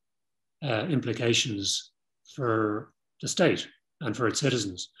direct implications for the state and for its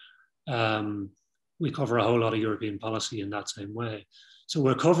citizens. We cover a whole lot of European policy in that same way. So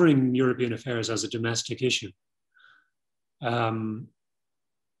we're covering European affairs as a domestic issue. In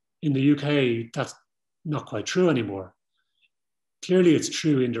the UK, that's not quite true anymore. Clearly, it's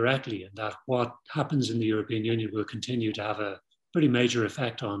true indirectly in that what happens in the European Union will continue to have a pretty major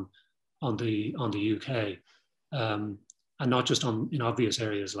effect on the UK, and not just in obvious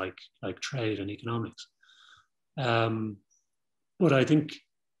areas like trade and economics. But I think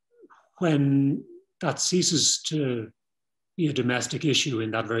when that ceases to be a domestic issue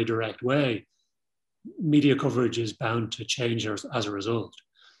in that very direct way, media coverage is bound to change as a result.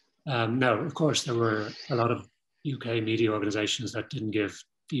 Now, of course, there were a lot of UK media organisations that didn't give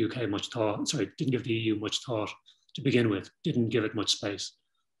the UK much thought, didn't give the EU much thought to begin with, didn't give it much space,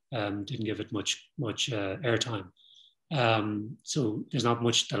 didn't give it much airtime. So there's not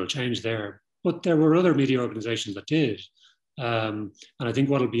much that'll change there. But there were other media organisations that did. And I think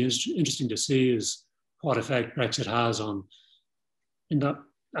what'll be interesting to see is what effect Brexit has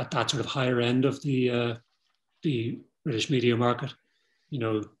at that sort of higher end of the British media market. You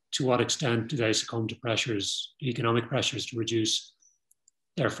know, to what extent do they succumb to economic pressures to reduce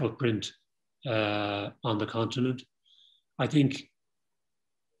their footprint on the continent? I think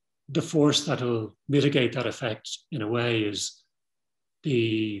the force that'll mitigate that effect in a way is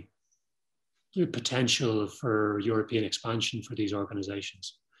the potential for European expansion for these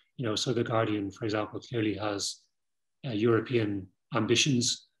organizations. You know, so The Guardian, for example, clearly has European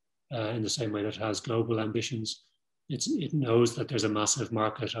ambitions in the same way that it has global ambitions. it knows that there's a massive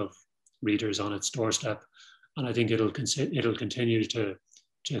market of readers on its doorstep, and I think it'll continue to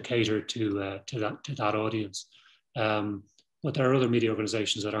cater to that audience. But there are other media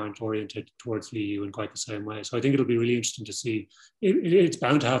organisations that aren't oriented towards the EU in quite the same way. So I think it'll be really interesting to see. It's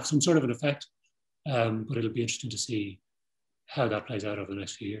bound to have some sort of an effect, but it'll be interesting to see how that plays out over the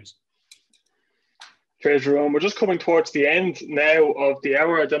next few years. Cheers, Ruadhán. We're just coming towards the end now of the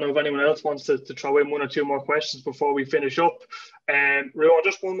hour. I don't know if anyone else wants to throw in one or two more questions before we finish up. Ruadhán,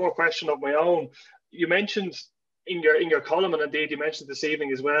 just one more question of my own. You mentioned in your column, and indeed you mentioned this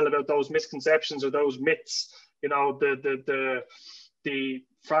evening as well, about those misconceptions or those myths. You know, the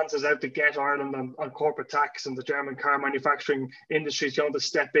France is out to get Ireland on corporate tax, and the German car manufacturing industry is going to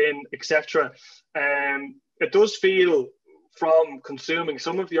step in, etc. It does feel from consuming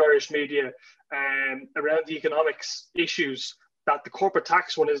some of the Irish media around the economics issues that the corporate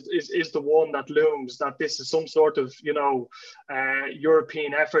tax one is the one that looms, that this is some sort of, you know,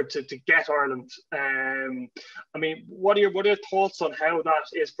 European effort to get Ireland. I mean, what are your thoughts on how that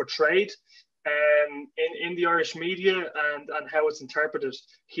is portrayed in the Irish media and how it's interpreted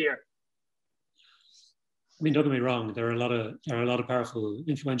here? I mean, don't get me wrong. There are a lot of powerful,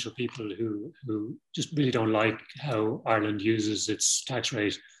 influential people who just really don't like how Ireland uses its tax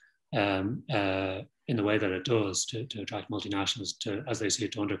rate in the way that it does to attract multinationals to, as they see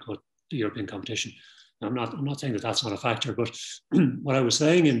it, to undercut the European competition. Now, I'm not saying that that's not a factor, but what I was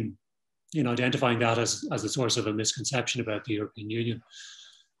saying in identifying that as a source of a misconception about the European Union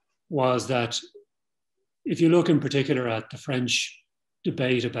was that if you look in particular at the French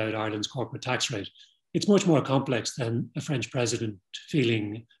debate about Ireland's corporate tax rate, it's much more complex than a French president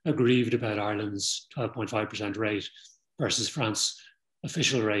feeling aggrieved about Ireland's 12.5% rate versus France's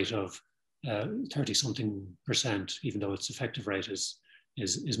official rate of 30-something%, even though its effective rate is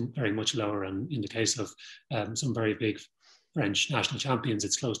very much lower. And in the case of some very big French national champions,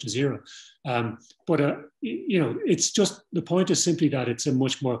 it's close to zero. You know, it's just, the point is simply that it's a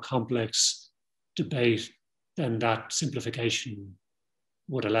much more complex debate than that simplification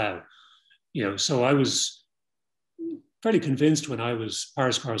would allow. You know, so I was fairly convinced when I was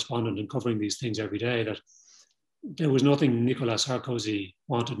Paris correspondent and covering these things every day that there was nothing Nicolas Sarkozy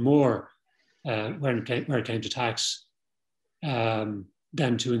wanted more where it came to tax than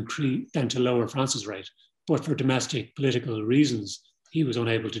to lower France's rate. But for domestic political reasons, he was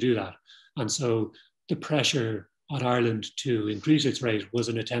unable to do that. And so the pressure on Ireland to increase its rate was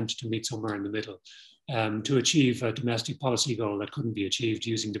an attempt to meet somewhere in the middle, to achieve a domestic policy goal that couldn't be achieved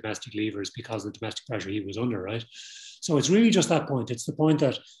using domestic levers because of the domestic pressure he was under, right? So it's really just that point. It's the point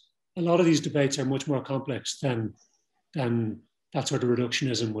that a lot of these debates are much more complex than that sort of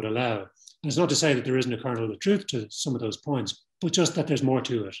reductionism would allow. And it's not to say that there isn't a kernel of truth to some of those points, but just that there's more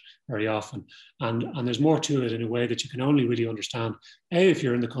to it very often. And there's more to it in a way that you can only really understand, A, if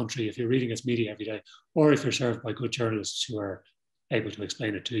you're in the country, if you're reading its media every day, or if you're served by good journalists who are able to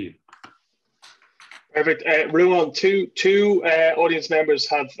explain it to you. Perfect. Ruadhán, two audience members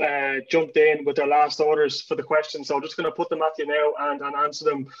have jumped in with their last orders for the questions. So I'm just going to put them at you now and answer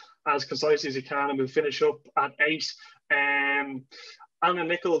them as concisely as you can, and we'll finish up at 8. Anna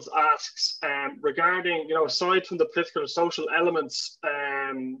Nichols asks, regarding, you know, aside from the political or social elements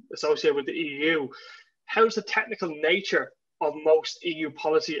associated with the EU, how does the technical nature of most EU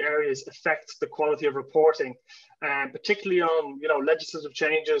policy areas affect the quality of reporting, particularly on, you know, legislative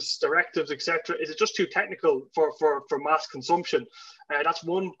changes, directives, etc.? Is it just too technical for mass consumption? That's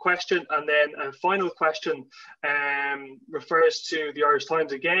one question. And then a final question refers to the Irish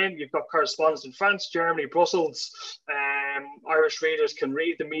Times again. You've got correspondents in France, Germany, Brussels. Irish readers can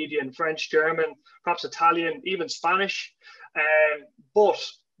read the media in French, German, perhaps Italian, even Spanish. But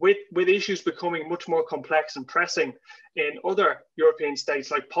with issues becoming much more complex and pressing in other European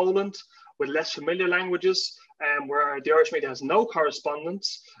states like Poland, with less familiar languages, where the Irish media has no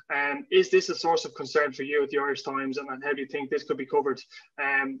correspondence, is this a source of concern for you at the Irish Times, and how do you think this could be covered?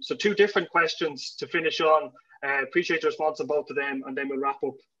 So two different questions to finish on. Appreciate your response on both of them, and then we'll wrap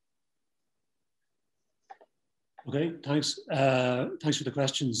up. Okay, thanks. Thanks for the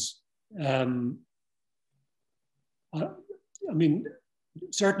questions. I mean,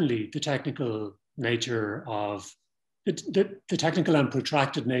 certainly the technical nature of the technical and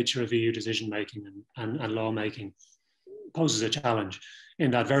protracted nature of EU decision making and law making poses a challenge,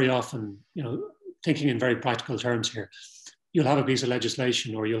 in that very often, you know, thinking in very practical terms here, you'll have a piece of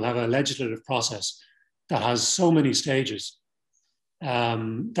legislation or you'll have a legislative process that has so many stages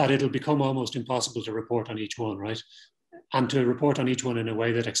that it'll become almost impossible to report on each one, right? and to report on each one in a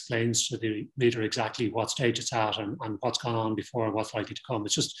way that explains to the reader exactly what stage it's at and what's gone on before and what's likely to come.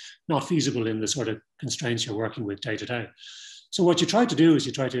 It's just not feasible in the sort of constraints you're working with day to day. So what you try to do is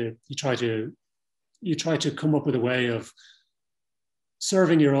you try to come up with a way of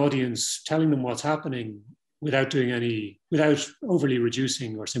serving your audience, telling them what's happening without overly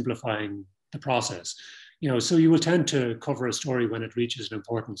reducing or simplifying the process. So you will tend to cover a story when it reaches an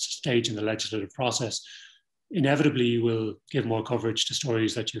important stage in the legislative process. Inevitably, you will give more coverage to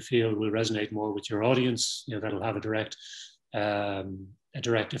stories that you feel will resonate more with your audience. That'll have a direct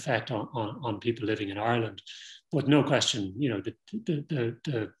effect on people living in Ireland. But no question,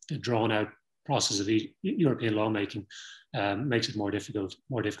 the drawn out process of European lawmaking makes it more difficult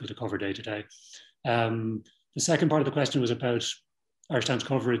to cover day to day. The second part of the question was about Irish Times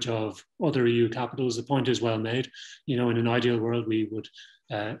coverage of other EU capitals. The point is well made. In an ideal world, we would,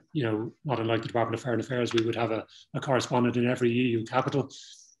 not unlike the Department of Foreign Affairs, we would have a correspondent in every EU capital.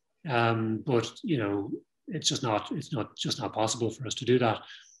 But it's just not possible for us to do that.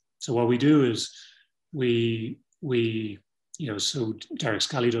 So what we do is so Derek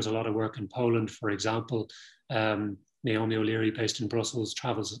Scally does a lot of work in Poland, for example. Naomi O'Leary, based in Brussels,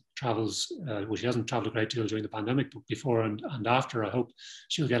 travels. Well, she hasn't traveled a great deal during the pandemic, but before and after, I hope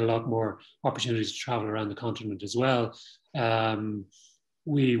she'll get a lot more opportunities to travel around the continent as well.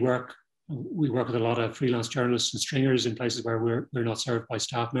 We work with a lot of freelance journalists and stringers in places where we're not served by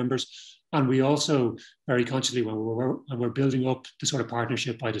staff members. And we also very consciously, when we're building up the sort of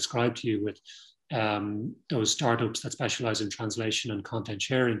partnership I described to you with those startups that specialize in translation and content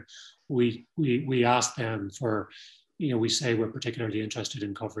sharing, we ask them for, we say we're particularly interested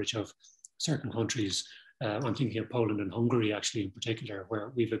in coverage of certain countries. I'm thinking of Poland and Hungary, actually, in particular,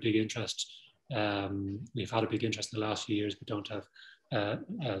 where we've a big interest. We've had a big interest in the last few years, but don't have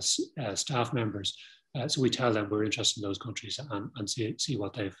staff members. So we tell them we're interested in those countries and see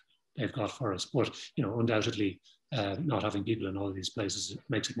what they've got for us. But undoubtedly, not having people in all these places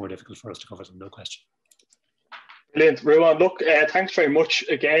makes it more difficult for us to cover them, no question. Brilliant. Ruadhán, look, thanks very much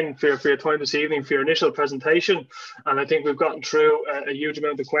again for your time this evening, for your initial presentation. And I think we've gotten through a huge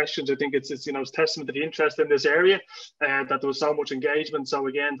amount of questions. I think it's testament to the interest in this area that there was so much engagement. So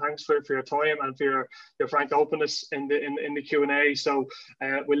again, thanks for your time and for your frank openness in the Q&A. So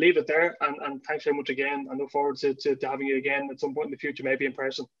we'll leave it there. And thanks very much again. I look forward to having you again at some point in the future, maybe in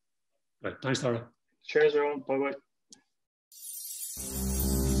person. Right. Thanks, Laura. Cheers, everyone. Bye-bye.